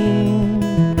chain,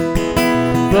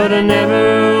 but I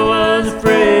never was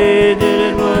afraid that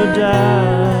it would die.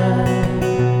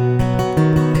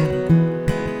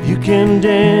 You can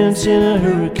dance in a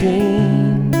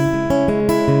hurricane,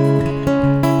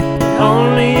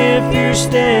 only if you're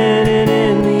standing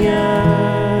in the eye.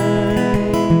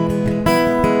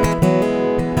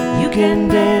 You can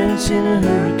dance in a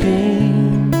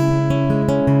hurricane,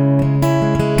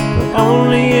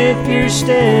 only if you're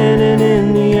standing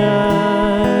in the eye.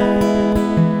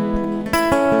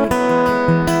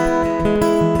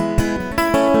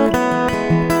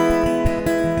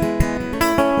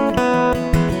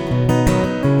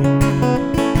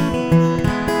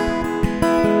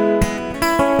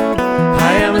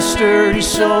 I am a sturdy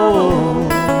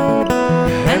soul,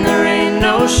 and there ain't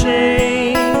no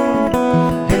shame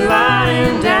in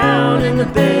lying down in the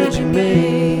bed you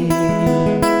made.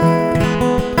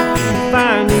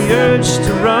 Find the urge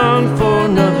to run for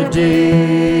another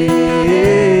day.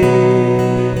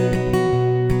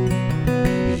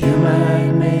 You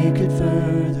might make it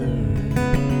further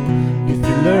if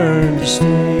you learn to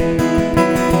stay.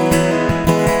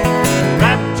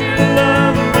 Wrapped your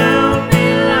love around me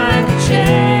like a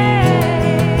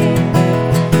chain,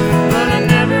 but I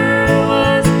never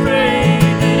was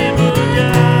afraid that it would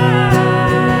die.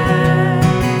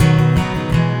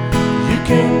 You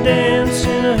can dance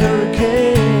in a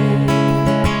hurricane,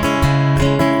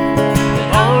 but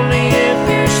only if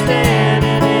you're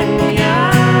standing in the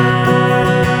eye.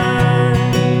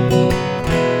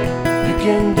 You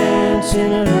can dance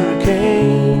in a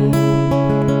hurricane,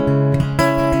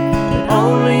 but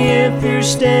only if you're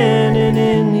standing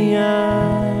in the eye.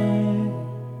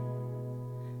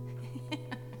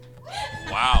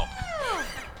 Wow.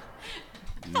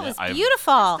 That was I've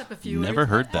beautiful. Up a few never words.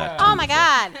 heard that. Oh my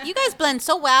God. You guys blend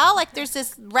so well. Like there's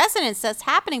this resonance that's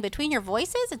happening between your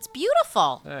voices. It's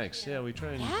beautiful. Thanks. Yeah, we try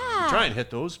and Yeah. hit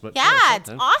those, but Yeah, it's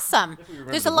sometimes. awesome.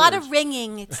 remember There's the a lot words. of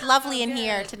ringing. It's lovely in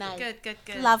here tonight. Good.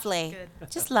 Lovely.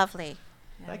 Good. Just lovely.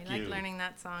 Yeah, Thank we you. like learning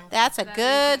that song. That's a That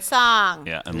good is song.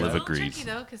 Yeah, and a Liv little agrees. tricky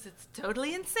though, because it's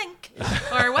totally in sync.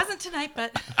 Or it wasn't tonight,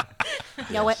 but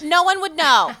No one would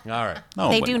know. All right. No,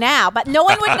 They but do now, but no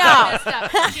one would know.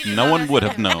 No one would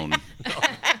have known.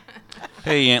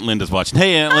 Hey, Aunt Linda's watching.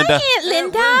 Hey, Aunt Linda. Hi, Aunt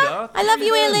Linda. Linda. I love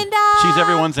you, Aunt Linda. She's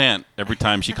everyone's aunt. Every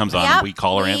time she comes on, Yep, we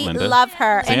call her Aunt Linda. We love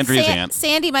her. And Andrea's aunt.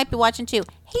 Sandy might be watching too.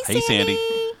 Hey, Hey, Sandy.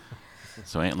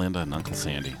 So Aunt Linda and Uncle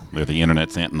Sandy. They're the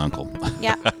internet's aunt and uncle.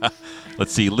 Yeah.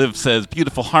 Let's see. Liv says,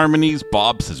 beautiful harmonies.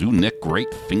 Bob says, ooh, Nick,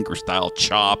 great finger-style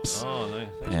chops. Oh, nice.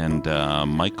 And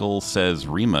Michael says,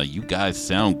 Rima, you guys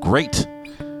sound great.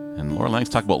 And Laura Lang's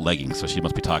talking about leggings, so she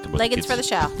must be talking about Leggings the for kids,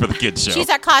 the show. For the kids' show. She's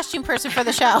our costume person for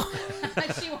the show.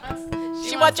 she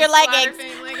wants your the splatter leggings.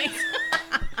 paint leggings.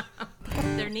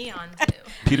 They're neon too.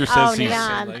 Peter says Oh, he's...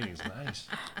 neon. Leggings, nice.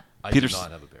 I Peter's- did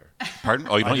not have a pair. Pardon?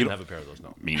 Oh, you I don't, you didn't don't have a pair of those,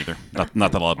 no. Me neither.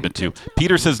 Not that I'll admit to.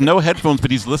 Peter says no headphones, but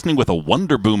he's listening with a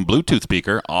Wonder Boom Bluetooth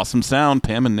speaker. Awesome sound.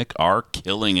 Pam and Nick are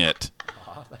killing it.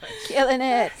 Killing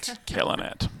it. Killing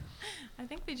it. I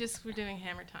think we just were doing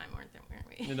hammer time, weren't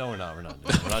we? No, we're not. We're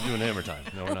not doing hammer time.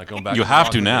 No, we're not going back. You to have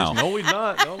the to rock now. days. No, we're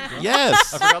not. No.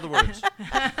 Yes. I forgot the words.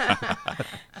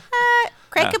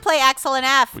 Craig could play Axel and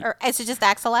F, or is it just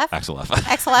Axel F? Axel F.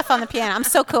 Axel F on the piano. I'm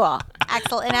so cool.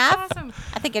 Axel and F. Awesome.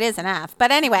 I think it is an F,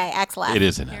 but anyway, Axel F. It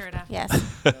is an Hear F. it after.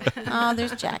 Yes. Oh,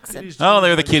 there's Jackson. Oh,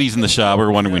 there are the kitties in the shop. We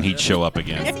were wondering when he'd show up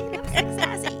again. He looks like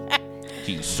Sassy.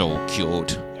 He's so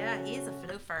cute. Yeah, he's a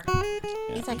floofer.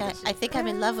 He's like, I think I'm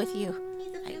in love with you.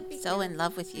 I'm so in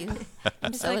love with you.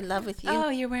 I'm so in love with you. Oh,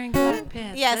 you're wearing black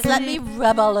pants. Yes, let me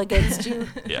rub all against you.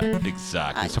 Yeah,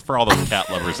 exactly. So for all those cat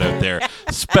lovers out there,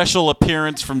 special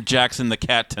appearance from Jackson the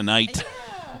cat tonight.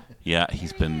 Yeah,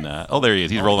 he's been. Oh, there he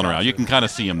is. He's rolling around. You can kind of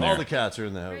see him All the there. cats are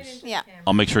in the house. Yeah.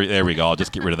 I'll make sure. There we go. I'll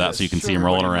just get rid of that so you can see him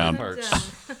rolling around.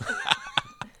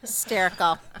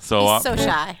 Hysterical. So, He's so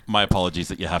shy. My apologies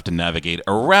that you have to navigate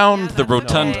around the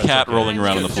rotund okay. cat rolling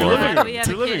around on the floor. We have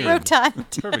a living kitty. room. Rotund.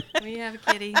 We have a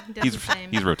kitty. He does the same.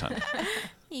 He's rotund.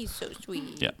 He's so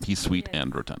sweet. Yeah, he's sweet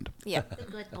and rotund. Yeah.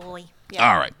 Good boy.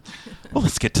 Yeah. All right. Well,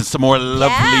 let's get to some more lovely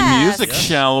Yes. music,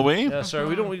 shall we? Yeah, sorry,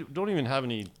 we don't even have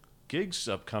any gigs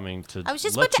upcoming to. I was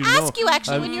just let about to you know. ask you,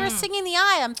 actually, when I've- you were singing the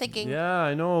eye, I'm thinking, Yeah,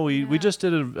 I know. We just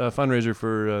did a fundraiser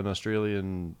for an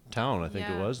Australian town, I think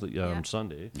it Yeah. was, Yeah.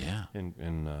 Sunday. Yeah.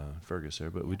 In Fergus there,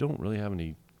 but we don't really have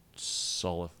any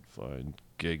solidified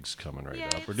gigs coming right Yeah,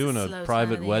 up. it's We're doing a a slow time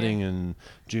private of the wedding in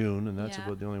June, and that's Yeah.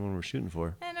 about the only one we're shooting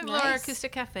for. And a Nice. Laura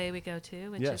Acoustic Cafe we go to,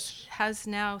 which Yes. has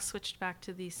now switched back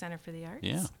to the Center for the Arts.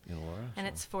 Yeah. In Laura, And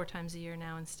so it's 4 times a year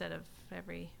now instead of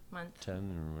every month. 10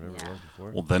 or whatever Yeah. it was before.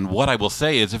 Well, then what I will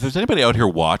say is if there's anybody out here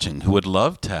watching who would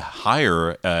love to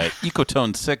hire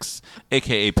Ecotone 6,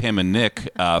 a.k.a. Pam and Nick,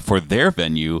 for their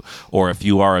venue, or if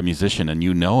you are a musician and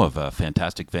you know of a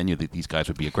fantastic venue that these guys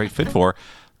would be a great fit for,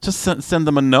 just send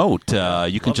them a note.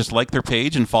 You can just like their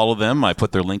page and follow them. I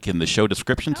put their link in the show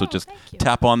description, so Oh, just thank you.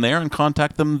 tap on there and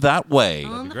contact them that way.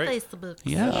 On the great. Facebook.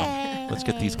 Yeah. Let's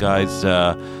get these guys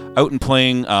out and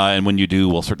playing. And when you do,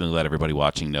 we'll certainly let everybody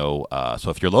watching know.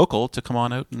 So if you're local, to come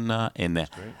on out and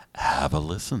have a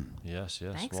listen. Yes,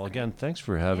 yes. Thanks, well, Greg. again, thanks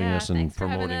for having Yeah, us and thanks for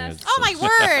having promoting us. it. oh, my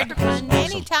word.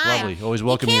 Anytime. Lovely. Always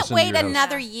welcoming You us can't into wait your house.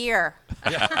 another year.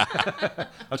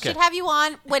 Okay. Should have you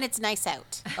on when it's nice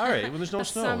out. All right. When there's no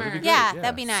snow. Summer. That'd be great. Yeah,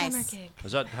 that'd be Summer nice. gig.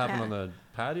 Does that happen on the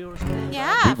patio or something?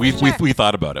 Yeah, We, for sure. we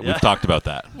thought about it. We've talked about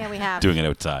that. Yeah, we have. Doing it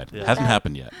outside. Hasn't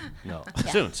happened yet. No.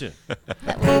 Yeah. Soon.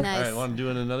 That would be All nice. right. Want to do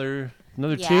another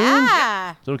tune?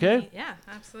 Yeah. Is it okay? Yeah,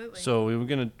 absolutely. So we were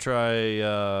gonna try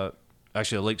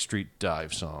actually a Lake Street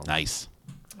Dive song Nice.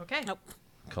 okay. Nope.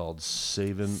 called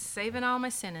 "Saving." Saving all my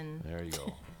sinning. There you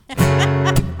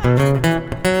go.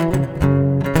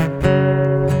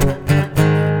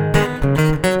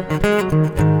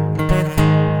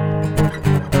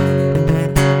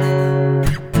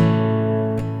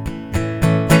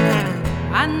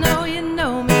 I know you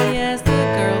know me as the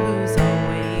girl who's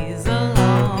always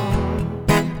alone.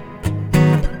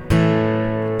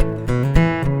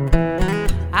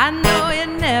 I know you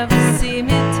never see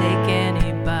me take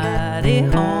anybody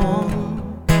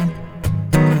home.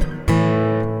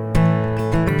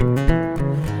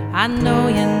 I know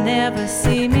you never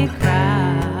see me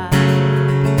cry.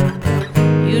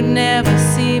 You never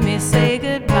see me say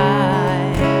goodbye.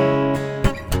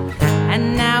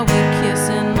 And now we're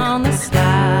kissing on the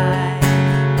slide.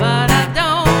 But I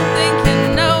don't think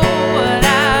you know what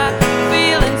I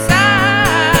feel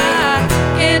inside.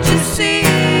 Can't you see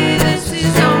this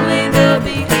is only the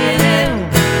beginning?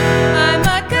 I'm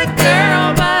a good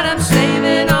girl, but I'm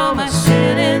saving all my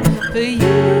sinning for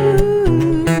you.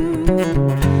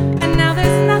 And now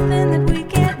there's nothing that we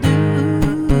can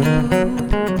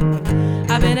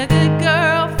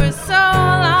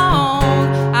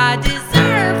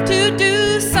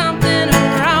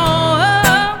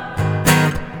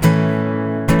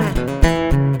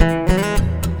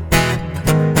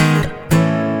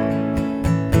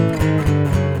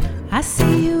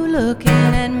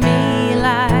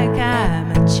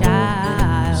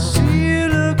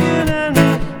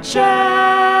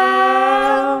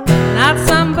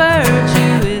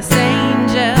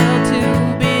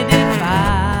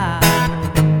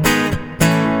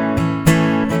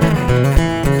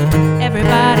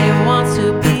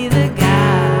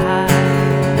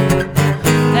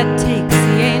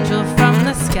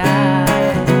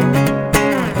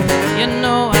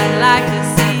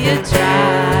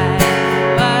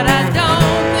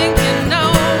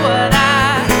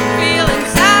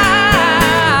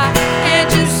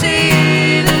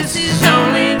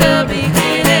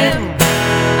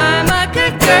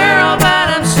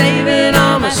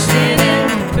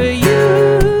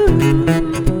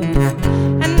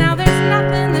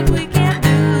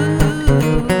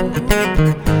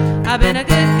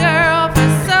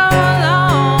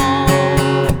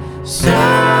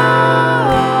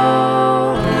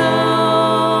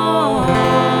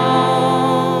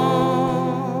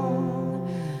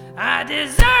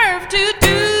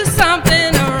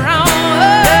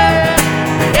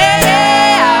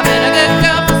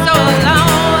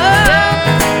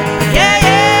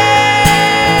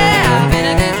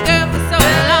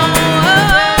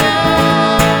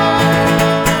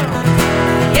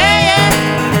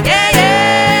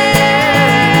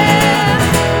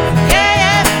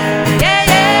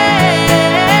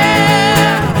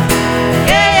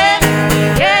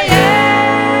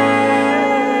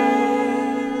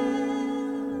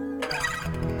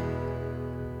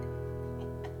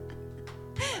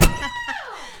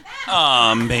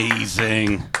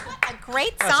Amazing. A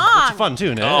great It's a song. fun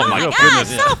tune, eh? Oh, my Real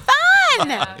goodness. So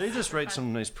fun. They just write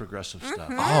some nice progressive stuff.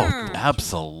 Oh,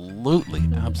 absolutely.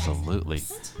 Absolutely.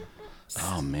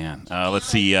 Oh, man. Let's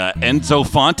see. Enzo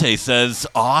Fonte says,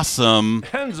 awesome.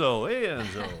 Enzo, hey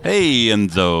Enzo. Hey,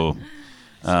 Enzo.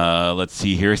 Let's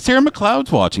see here. Sarah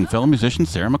McLeod's watching. Fellow musician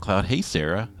Sarah McLeod. Hey,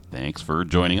 Sarah. Thanks for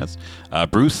joining us.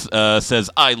 Bruce says,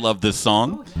 I love this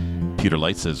song. Peter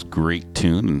Light says, great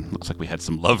tune. And looks like we had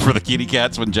some love for the kitty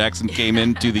cats when Jackson came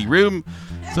into the room.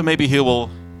 So maybe he will.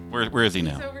 Where is he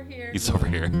now? He's over here. He's over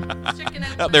here. Checking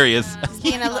out Oh, there he is.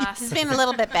 He's being a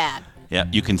little bit bad. Yeah,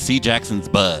 you can see Jackson's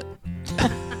butt.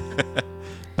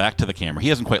 Back to the camera. He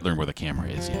hasn't quite learned where the camera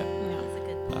is yet.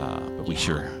 But we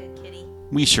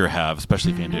sure have,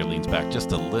 especially if Andrea leans back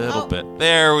just a little bit.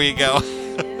 There we go.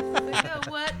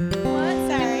 What?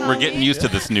 Sorry. We're getting used to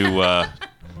this new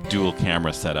dual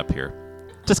camera setup here.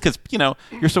 Just because,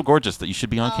 you're so gorgeous that you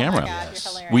should be on camera. Oh my God, you're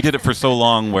hilarious. We did it for so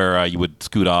long where you would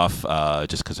scoot off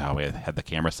just because how we had the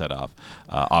camera set off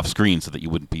screen so that you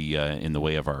wouldn't be in the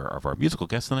way of our musical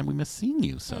guests, and then we miss seeing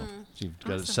you. So You've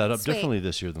got it set up Sweet. differently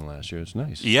this year than last year. It's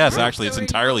nice. yes, actually, it's So are you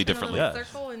entirely walking a differently. little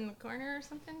circle in the corner or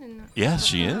something? Yes,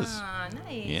 she is. Ah,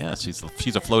 nice. Yeah, she's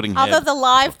a floating head. Although the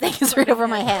live thing is right over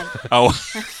my head. Oh.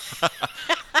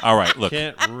 All right, look.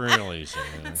 Can't really say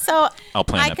that. So I'll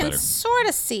plan I that can better. sort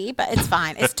of see, but it's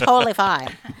fine. It's totally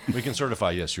fine. We can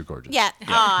certify, yes, you're gorgeous. Yeah.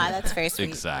 Aw, that's very sweet.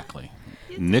 Exactly.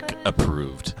 Nick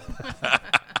approved.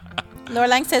 Laura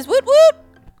Lang says, woot woot.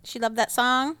 She loved that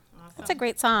song. That's a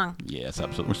great song. Yes,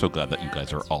 absolutely. We're so glad that you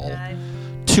guys are all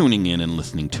tuning in and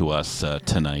listening to us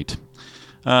tonight.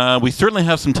 We certainly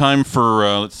have some time for,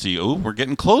 let's see. Oh, we're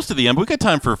getting close to the end, but we got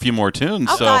time for a few more tunes.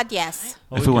 Oh, so God, yes.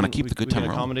 if we want to keep the good we time can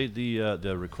rolling. accommodate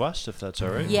the request, if that's all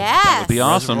right. Yes. That would be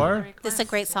awesome. Reservoir? This is a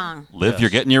great song. Liv, Yes. you're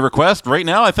getting your request right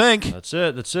now, I think. That's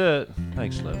it.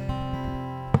 Thanks, Liv.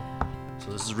 So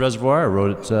this is Reservoir. I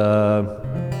wrote it,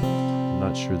 I'm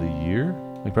not sure the year.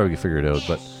 I probably could figure it out,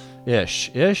 but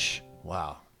ish.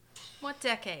 Wow. What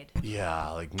decade? Yeah,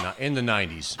 like in the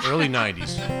 90s, early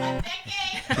 90s.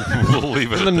 We'll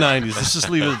leave it In at the that. 90s. Let's just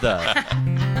leave it at that.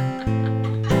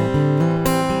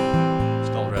 It's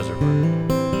called Reservoir.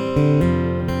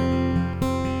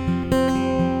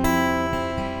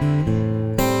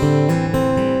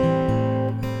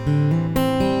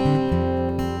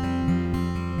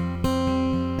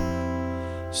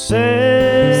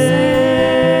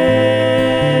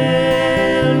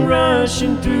 Sand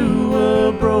rushing through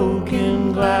a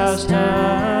broken glass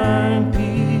timepiece.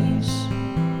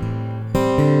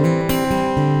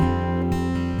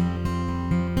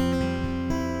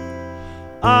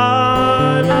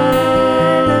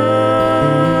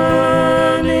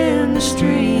 Island in the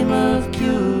stream of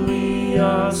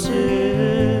curiosity.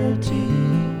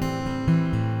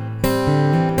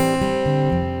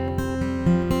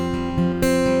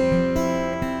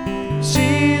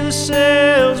 See the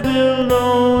sails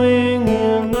billowing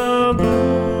in the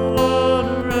blue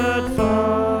water at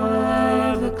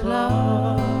 5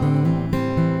 o'clock.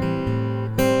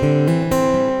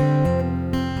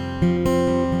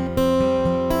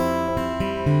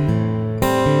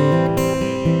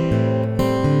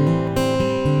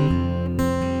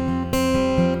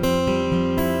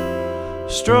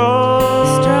 Straw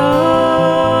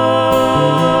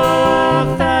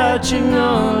thatching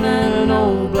on an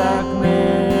old black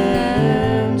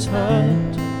man's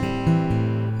hut.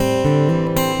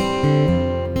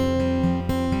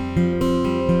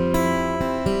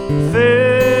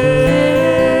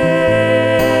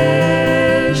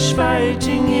 Fish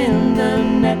fighting in the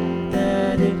net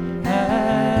that it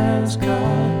has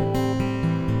caught.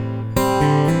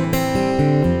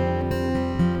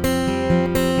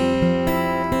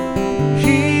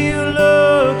 He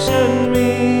looks at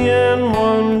me and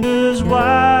wonders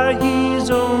why he's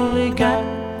only got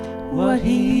what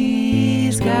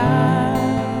he's got.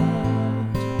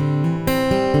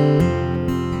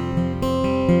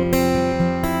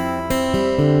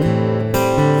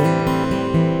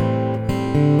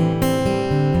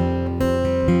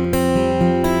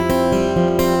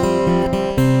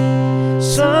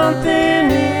 Something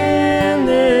in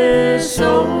this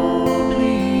old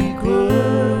bleak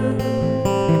world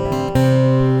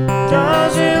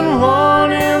doesn't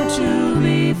want him to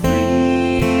be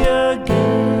free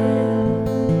again,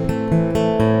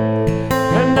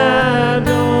 and I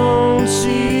don't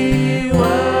see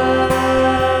why.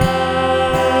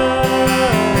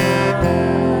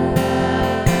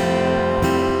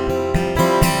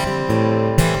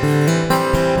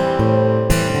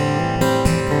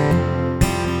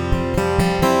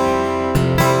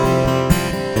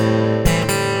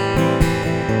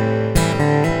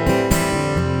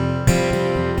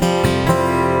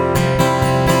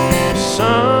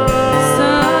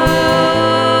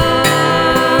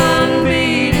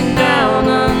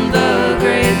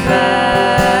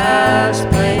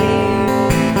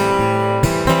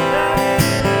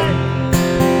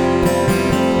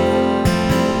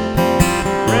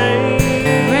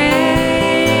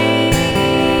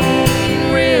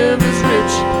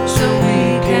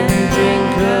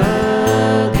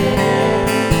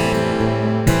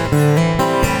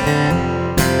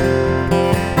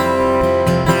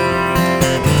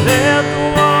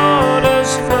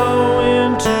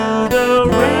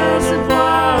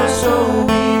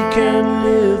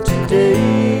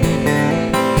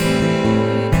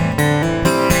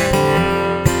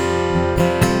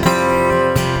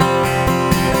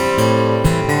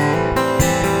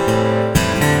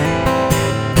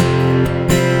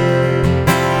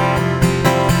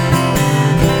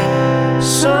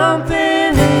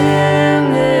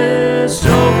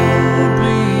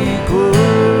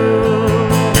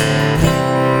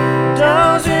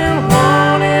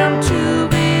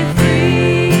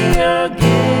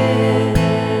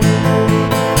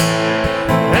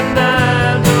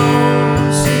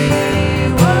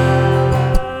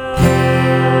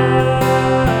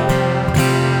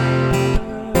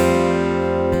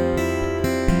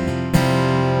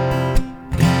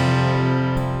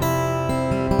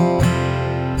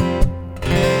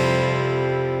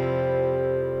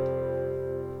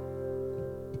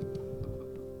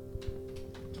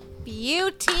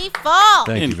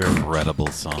 Thank you very much. Incredible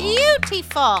song.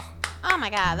 Beautiful. Oh my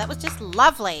God, that was just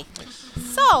lovely.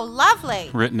 So lovely.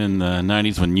 Written in the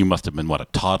 90s when you must have been, what, a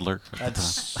toddler?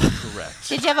 That's correct.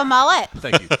 Did you have a mullet?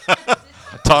 Thank you.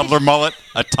 A toddler mullet?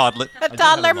 A toddlet? A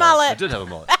toddler I mullet. did have a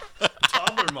mullet.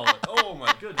 Toddler mullet. Oh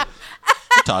my goodness.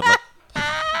 A toddlet.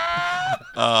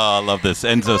 Oh, I love this.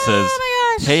 Enzo says,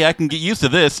 Oh my gosh. hey, I can get used to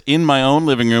this in my own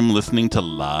living room listening to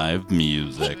live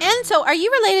music. Enzo, are you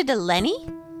related to Lenny?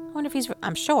 I wonder if he's.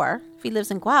 I'm sure if he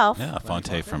lives in Guelph. Yeah,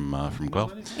 Fonte from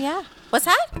Guelph. Yeah. What's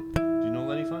that? Do you know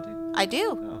Lenny Fonte? I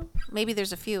do. Maybe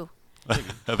there's a few.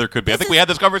 There could be. I think we had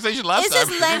this conversation last Is time.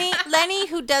 this Lenny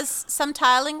who does some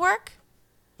tiling work?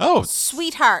 Oh,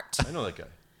 Sweetheart. I know that guy.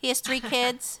 He has 3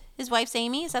 kids. His wife's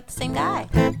Amy. Is that the same guy?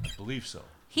 I believe so.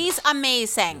 He's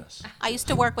amazing. Yes. I used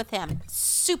to work with him.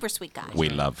 Super sweet guy. we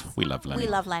love Lenny. We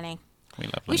love Lenny. We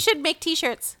love We Lenny. should make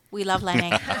T-shirts. We love Lenny.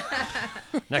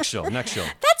 Next show. That's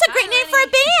a great name for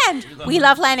a band. We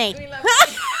love Lenny.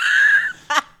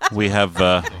 We have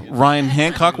Ryan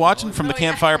Hancock watching from the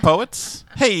Campfire Poets.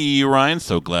 Hey, Ryan,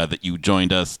 so glad that you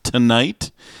joined us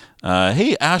tonight.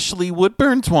 Hey, Ashley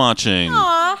Woodburn's watching.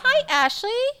 Aw, hi Ashley,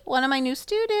 one of my new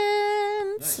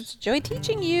students. It's a joy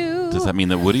teaching you. Does that mean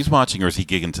that Woody's watching, or is he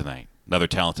gigging tonight? Another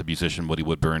talented musician, Woody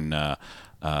Woodburn,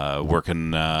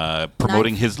 working,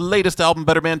 promoting his latest album,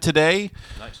 Better Man Today.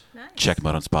 Nice. Check him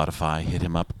out on Spotify. Hit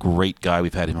him up. Great guy.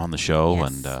 We've had him on the show,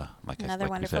 Yes. and Another we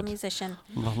wonderful said, musician.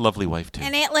 lovely wife too.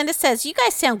 And Aunt Linda says, "You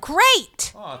guys sound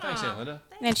great." Oh, thanks, Aunt Linda.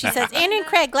 And she says, "Andrew and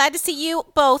Craig, glad to see you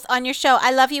both on your show.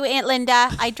 I love you, Aunt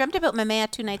Linda. I dreamt about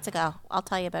Mamea 2 nights ago. I'll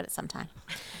tell you about it sometime.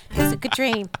 It was a good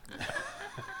dream."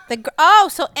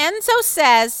 So Enzo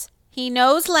says he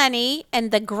knows Lenny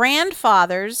and the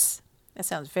grandfathers. That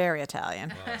sounds very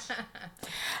Italian.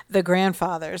 The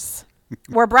grandfathers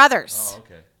were brothers. Oh,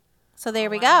 okay. So there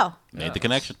we go. Made the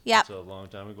connection. Yep. That's a long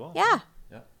time ago. Yeah.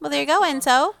 Yeah. Well, there you go,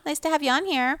 Enzo. Nice to have you on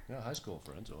here. Yeah, high school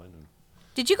friends. I knew.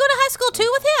 Did you go to high school too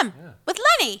with him? Yeah. With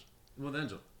Lenny? Well,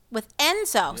 Enzo. With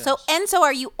Enzo. So Yes. Enzo,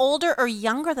 are you older or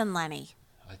younger than Lenny?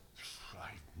 I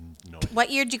know. What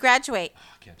year did you graduate?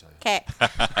 I can't tell you. Okay.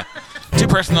 Too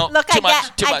personal. Look, too I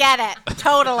much. Too much. get it.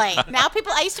 Totally. Now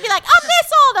people, I used to be like, I'm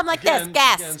this old. I'm like this. Again,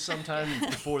 Guess. sometime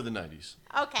before the 90s.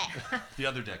 Okay. The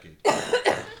other decade.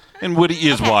 And Woody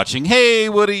is watching. Hey,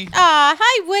 Woody.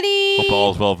 Hi, Woody. Hope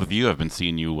all is well with you. I've been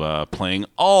seeing you playing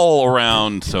all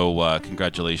around. So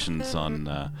congratulations on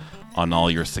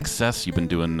all your success. You've been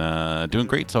doing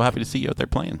great. So happy to see you out there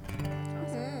playing.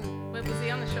 Wait, was he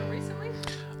on the show recently?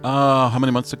 How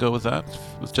many months ago was that? It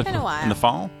was just Been a while. in the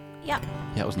fall. Yep.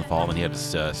 Yeah, it was in the fall. And he had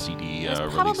his CD It was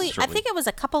released probably, I shortly. think it was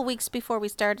a couple weeks before we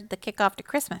started the kickoff to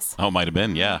Christmas. Oh, it might have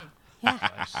been. Yeah. Yeah.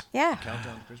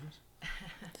 Countdown to Christmas?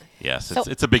 Yes, So-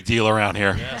 it's a big deal around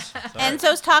here. Yes.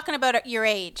 Enzo's talking about your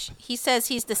age. He says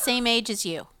he's the same age as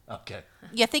you. Okay.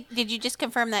 You think? Did you just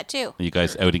confirm that too? Are you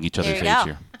guys outing each other's There you age go.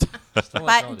 here?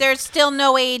 But there's still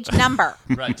no age number.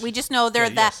 Right. We just know they're Yeah,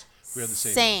 the yes. We are the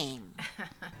same same.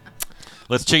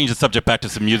 Let's change the subject back to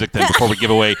some music then before we give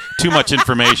away too much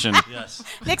information. Yes.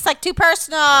 Nick's like, too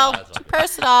personal. Too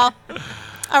personal.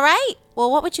 All right.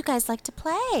 Well, what would you guys like to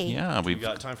play? Yeah, You we've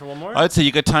got time for one more? I'd say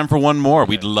you got time for one more.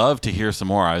 We'd love to hear some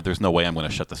more. There's no way I'm going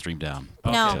to shut the stream down.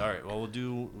 Okay, No. all right. Well,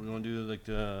 we want to do like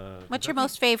the. What's your Kentucky?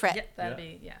 most favorite? Yeah, that'd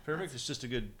be, yeah. Perfect. It's just a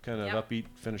good kind of Yep. upbeat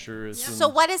finisher. It's, So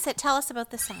what is it? Tell us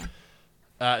about this song.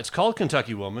 it's called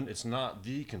Kentucky Woman. It's not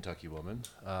the Kentucky Woman.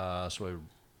 So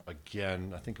I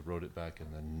think I wrote it back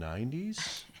in the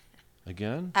 90s.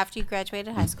 Again. After you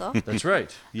graduated high school That's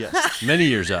right. Yes. Many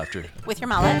years after. with your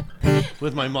mullet.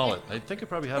 With my mullet. I think I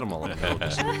probably had a mullet. when I wrote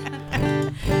this.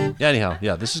 Yeah, anyhow.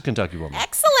 Yeah, this is Kentucky Woman.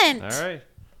 Excellent. All right.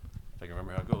 If I can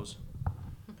remember how it goes.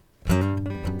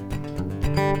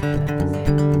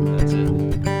 That's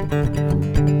it.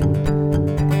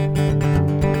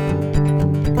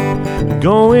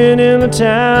 Going into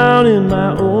town in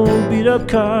my old beat up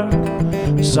car.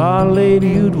 Saw a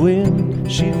lady who'd win,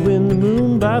 she'd win the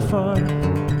moon by far.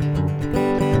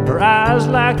 Her eyes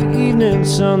like the evening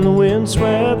sun, the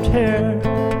wind-swept hair.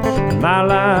 My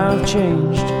life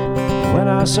changed when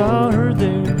I saw her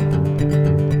there.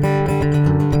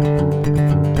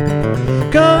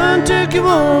 Kentucky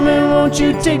woman, won't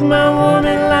you take my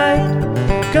warming light?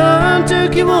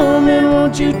 Kentucky woman,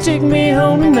 won't you take me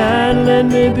home tonight? Let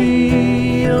me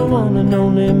be your one and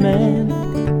only man.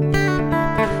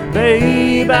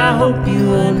 Babe, I hope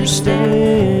you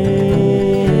understand.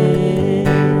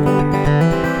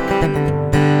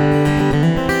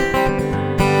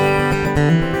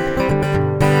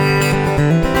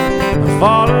 I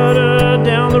followed her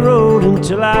down the road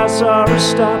until I saw her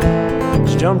stop.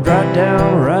 She jumped right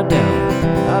down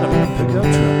out of a pickup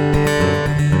truck.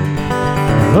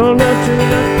 Pulled up to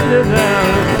the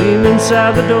down, leaned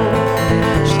inside the door.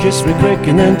 She kissed me quick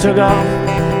and then took off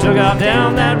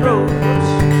down that road.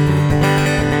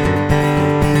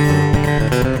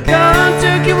 Come on,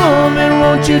 turkey woman,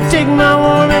 won't you take my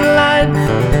warming light?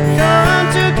 Come on,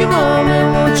 turkey woman,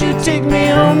 won't you take me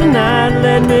home tonight?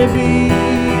 Let me be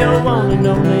your one and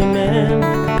only man.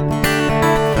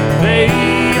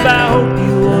 Babe, I hope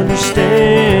you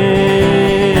understand.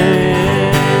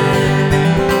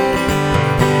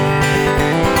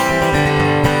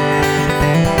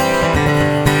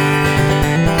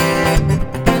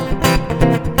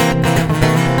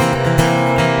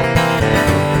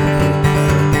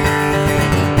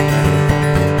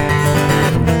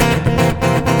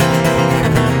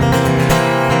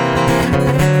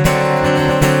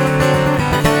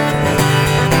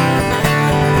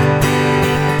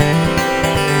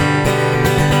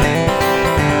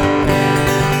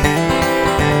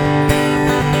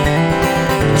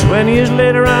 20 years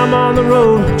later I'm on the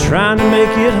road trying to make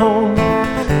it home.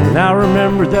 And I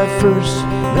remember that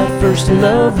first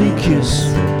lovely kiss.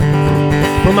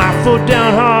 Put my foot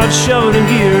down hard, shove it in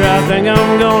gear. I think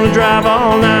I'm gonna drive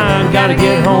all night. Gotta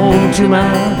get home to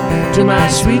my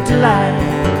sweet delight.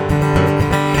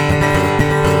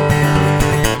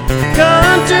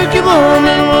 Come turkey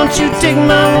woman, won't you take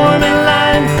my warming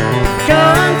line?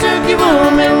 Come turkey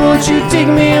woman, won't you take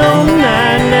me home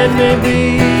tonight? Let me be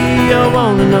your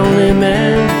one and only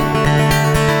man.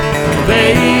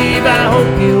 Babe, I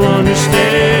hope you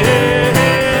understand.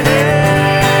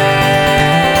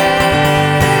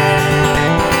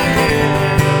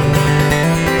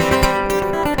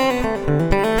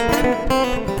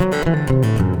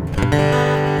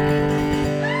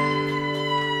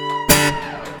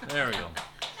 There we go.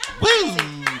 Woo!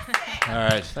 All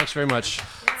right, thanks very much.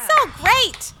 So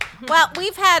great. Well,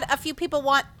 we've had a few people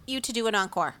want you to do an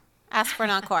encore. Ask for an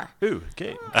encore. Ooh,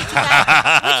 okay. Would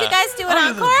you guys do an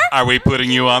encore? Are we putting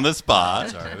you on the spot?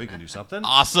 Sorry, we can do something.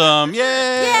 Awesome.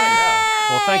 Yay!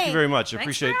 Well, thank you very much. I Thanks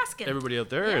appreciate for asking. everybody out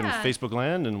there in Yeah. Facebook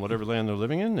land and whatever land they're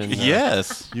living in. And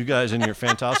Yes. you guys in your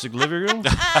fantastic living room.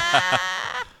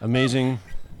 Amazing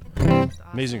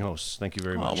hosts. Thank you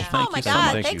very much. well, thank Oh my you so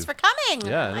God! Thank Thanks you. for coming.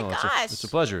 Yeah, oh my no, gosh. it's a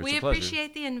pleasure. It's We a pleasure.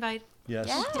 appreciate the invite. Yes,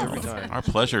 Yes. every time. Our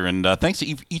pleasure, and thanks to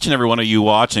each and every one of you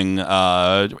watching.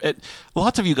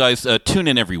 Lots of you guys tune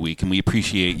in every week, and we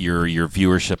appreciate your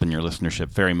viewership and your listenership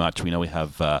very much. We know we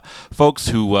have folks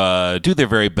who do their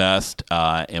very best,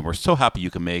 and we're so happy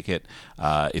you can make it.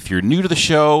 If you're new to the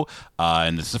show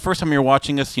and this is the first time you're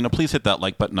watching us, please hit that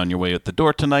like button on your way out the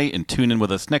door tonight, and tune in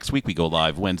with us next week. We go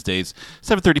live Wednesdays,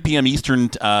 7:30 p.m. Eastern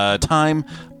time.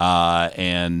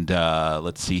 And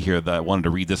let's see here. I wanted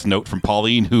to read this note from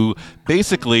Pauline, who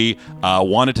basically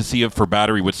wanted to see if her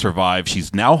battery would survive.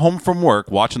 She's now home from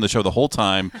work, watching the show the whole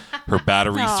time. Her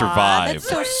battery Aw, survived. That's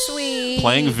so sweet.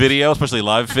 Playing video, especially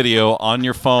live video on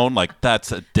your phone,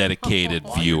 that's a dedicated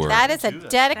viewer. That is a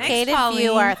dedicated Thanks, Pauline.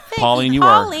 viewer. Thank Pauline,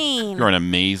 you, you're an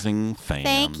amazing fan.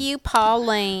 Thank you,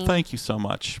 Pauline. Thank you so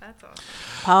much. That's awesome.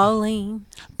 Pauline.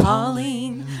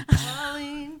 Pauline.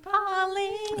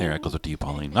 Pauline. There, it goes up to you,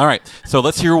 Pauline. All right, so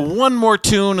let's hear one more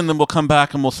tune, and then we'll come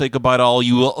back and we'll say goodbye to all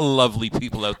you lovely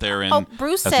people out there. And Oh,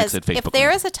 Bruce as Nick says said, if Facebook there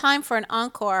Live. is a time for an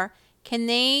encore, can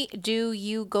they do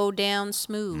You Go Down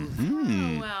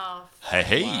Smooth? Well,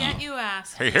 Hey, yet you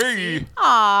ask. hey.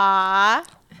 Aww.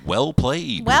 Well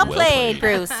played. Well played,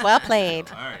 Bruce. Well played.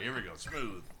 All right, here we go.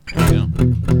 Smooth. There you go.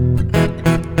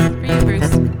 For you,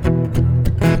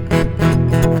 Bruce.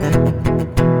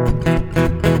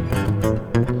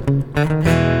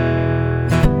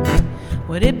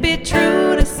 Would it be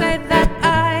true to say that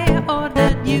I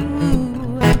ordered you?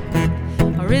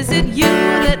 Or is it you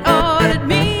that ordered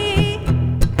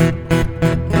me?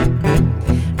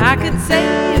 I could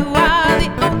say you are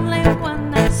the only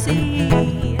one I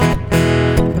see,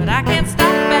 but I can't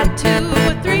stop at 2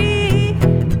 or 3.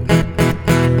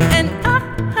 And I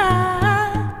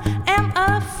am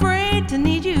afraid to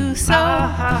need you so.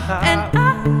 And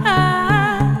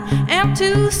I am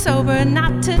too sober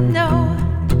not to know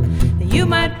that you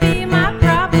might be my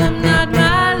problem, not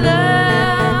my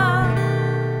love.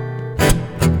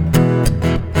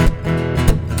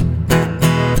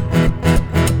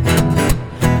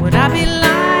 Would I be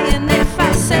lying if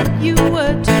I said you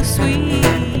were too sweet?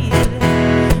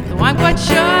 Though I'm quite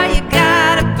sure you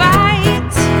got a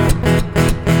bite.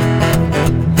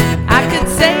 I could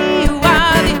say you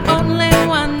are the only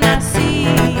one I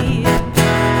see,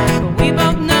 but we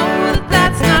both know that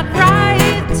that's not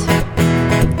right.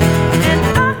 And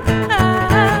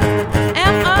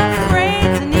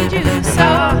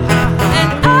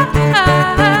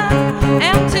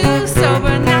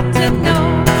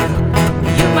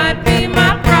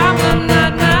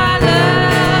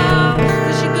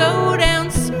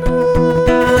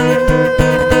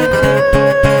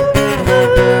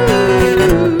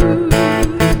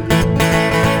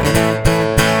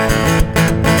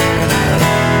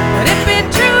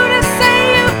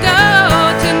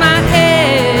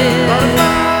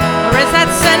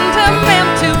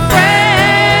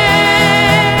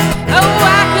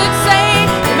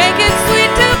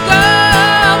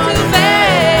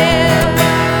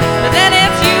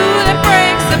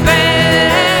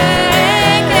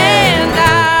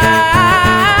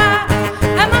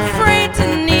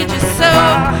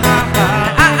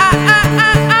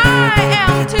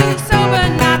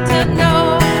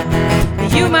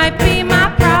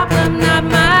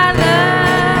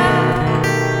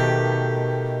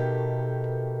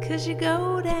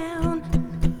go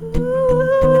down.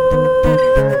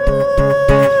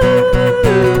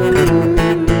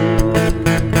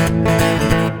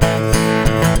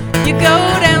 You go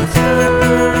down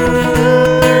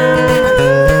smooth.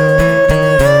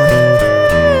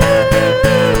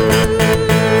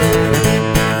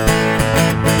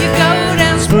 You go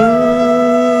down smooth.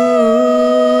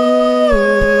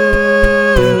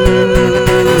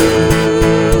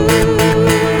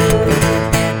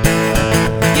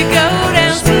 You go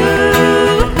down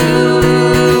smooth.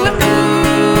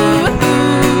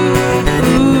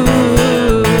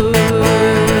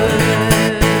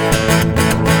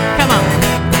 Come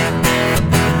on.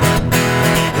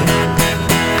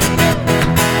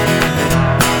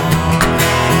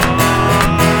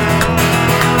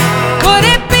 Would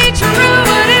it be true?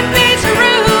 Would it be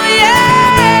true?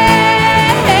 Yeah.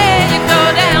 You go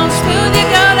down smooth. You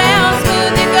go down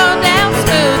smooth. You go down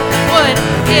smooth. Would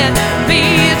it be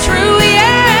true?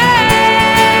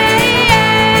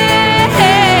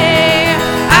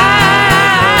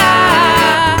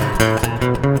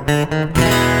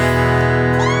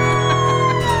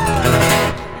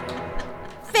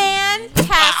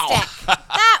 Fantastic.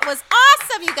 That was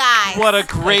awesome, you guys. What a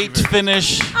great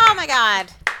finish. Oh my God.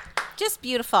 Just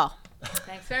beautiful.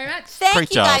 Thanks very much. Thank Great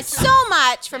you job. guys so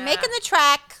much for Yeah. making the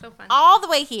trek So fun. all the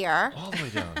way here. All the way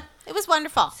down. It was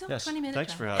wonderful. Still Yes. 20 minutes.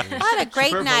 Thanks for having us. What a great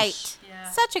Superb night. hosts. Yeah.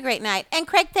 Such a great night. And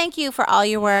Craig, thank you for all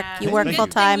your work. Yeah. You Thank work you. full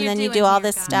time and Good then thing you you're do all doing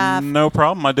this here, stuff. No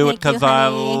problem. I do it Thank you, because I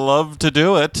honey. love to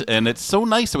do it, and it's so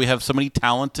nice that we have so many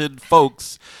talented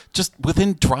folks just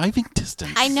within driving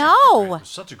distance. I know. It's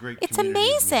such a great It's community of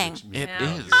amazing. music- It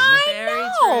music is. out I here. Very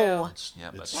know. It's, Yeah,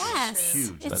 it's Yes.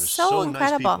 huge. It's That is so nice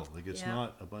incredible. people. Like, it's Yeah.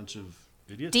 not a bunch of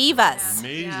idiots. Divas.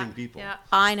 Amazing Yeah. people. Yeah.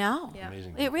 I know. Yeah.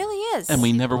 Amazing. It really is. And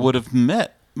we never would have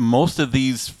met most of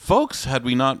these folks had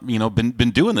we not, been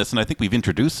doing this. And I think we've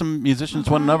introduced some musicians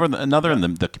to one another,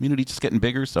 and the community's just getting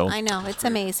bigger. So I know. It's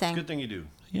amazing. Good thing you do.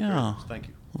 Yeah. Great. Thank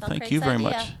you. well, All thank Craig's you very idea.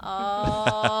 much.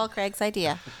 Oh, Craig's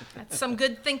idea. That's some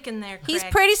good thinking there, Craig. He's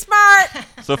pretty smart.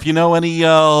 So if you know any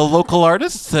local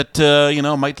artists that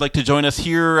might like to join us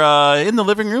here in the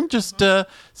living room, just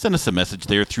send us a message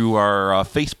there through our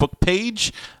Facebook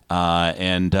page,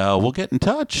 and we'll get in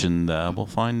touch, and we'll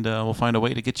find a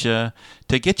way to get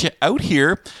you out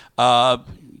here.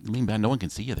 Lean back. No one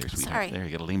can see you there, sweetheart. Sorry. There, you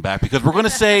got to lean back because we're going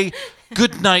to say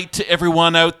good night to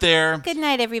everyone out there. Good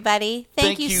night, everybody.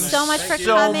 Thank you so much for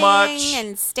so coming much.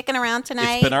 and sticking around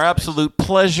tonight. It's been our absolute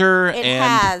pleasure. It and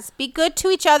has. Be good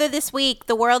to each other this week.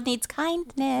 The world needs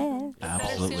kindness. Better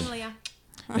Absolutely. soon, Leah.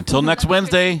 Until next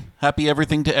Wednesday, happy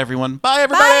everything to everyone. Bye,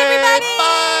 everybody. Bye, everybody.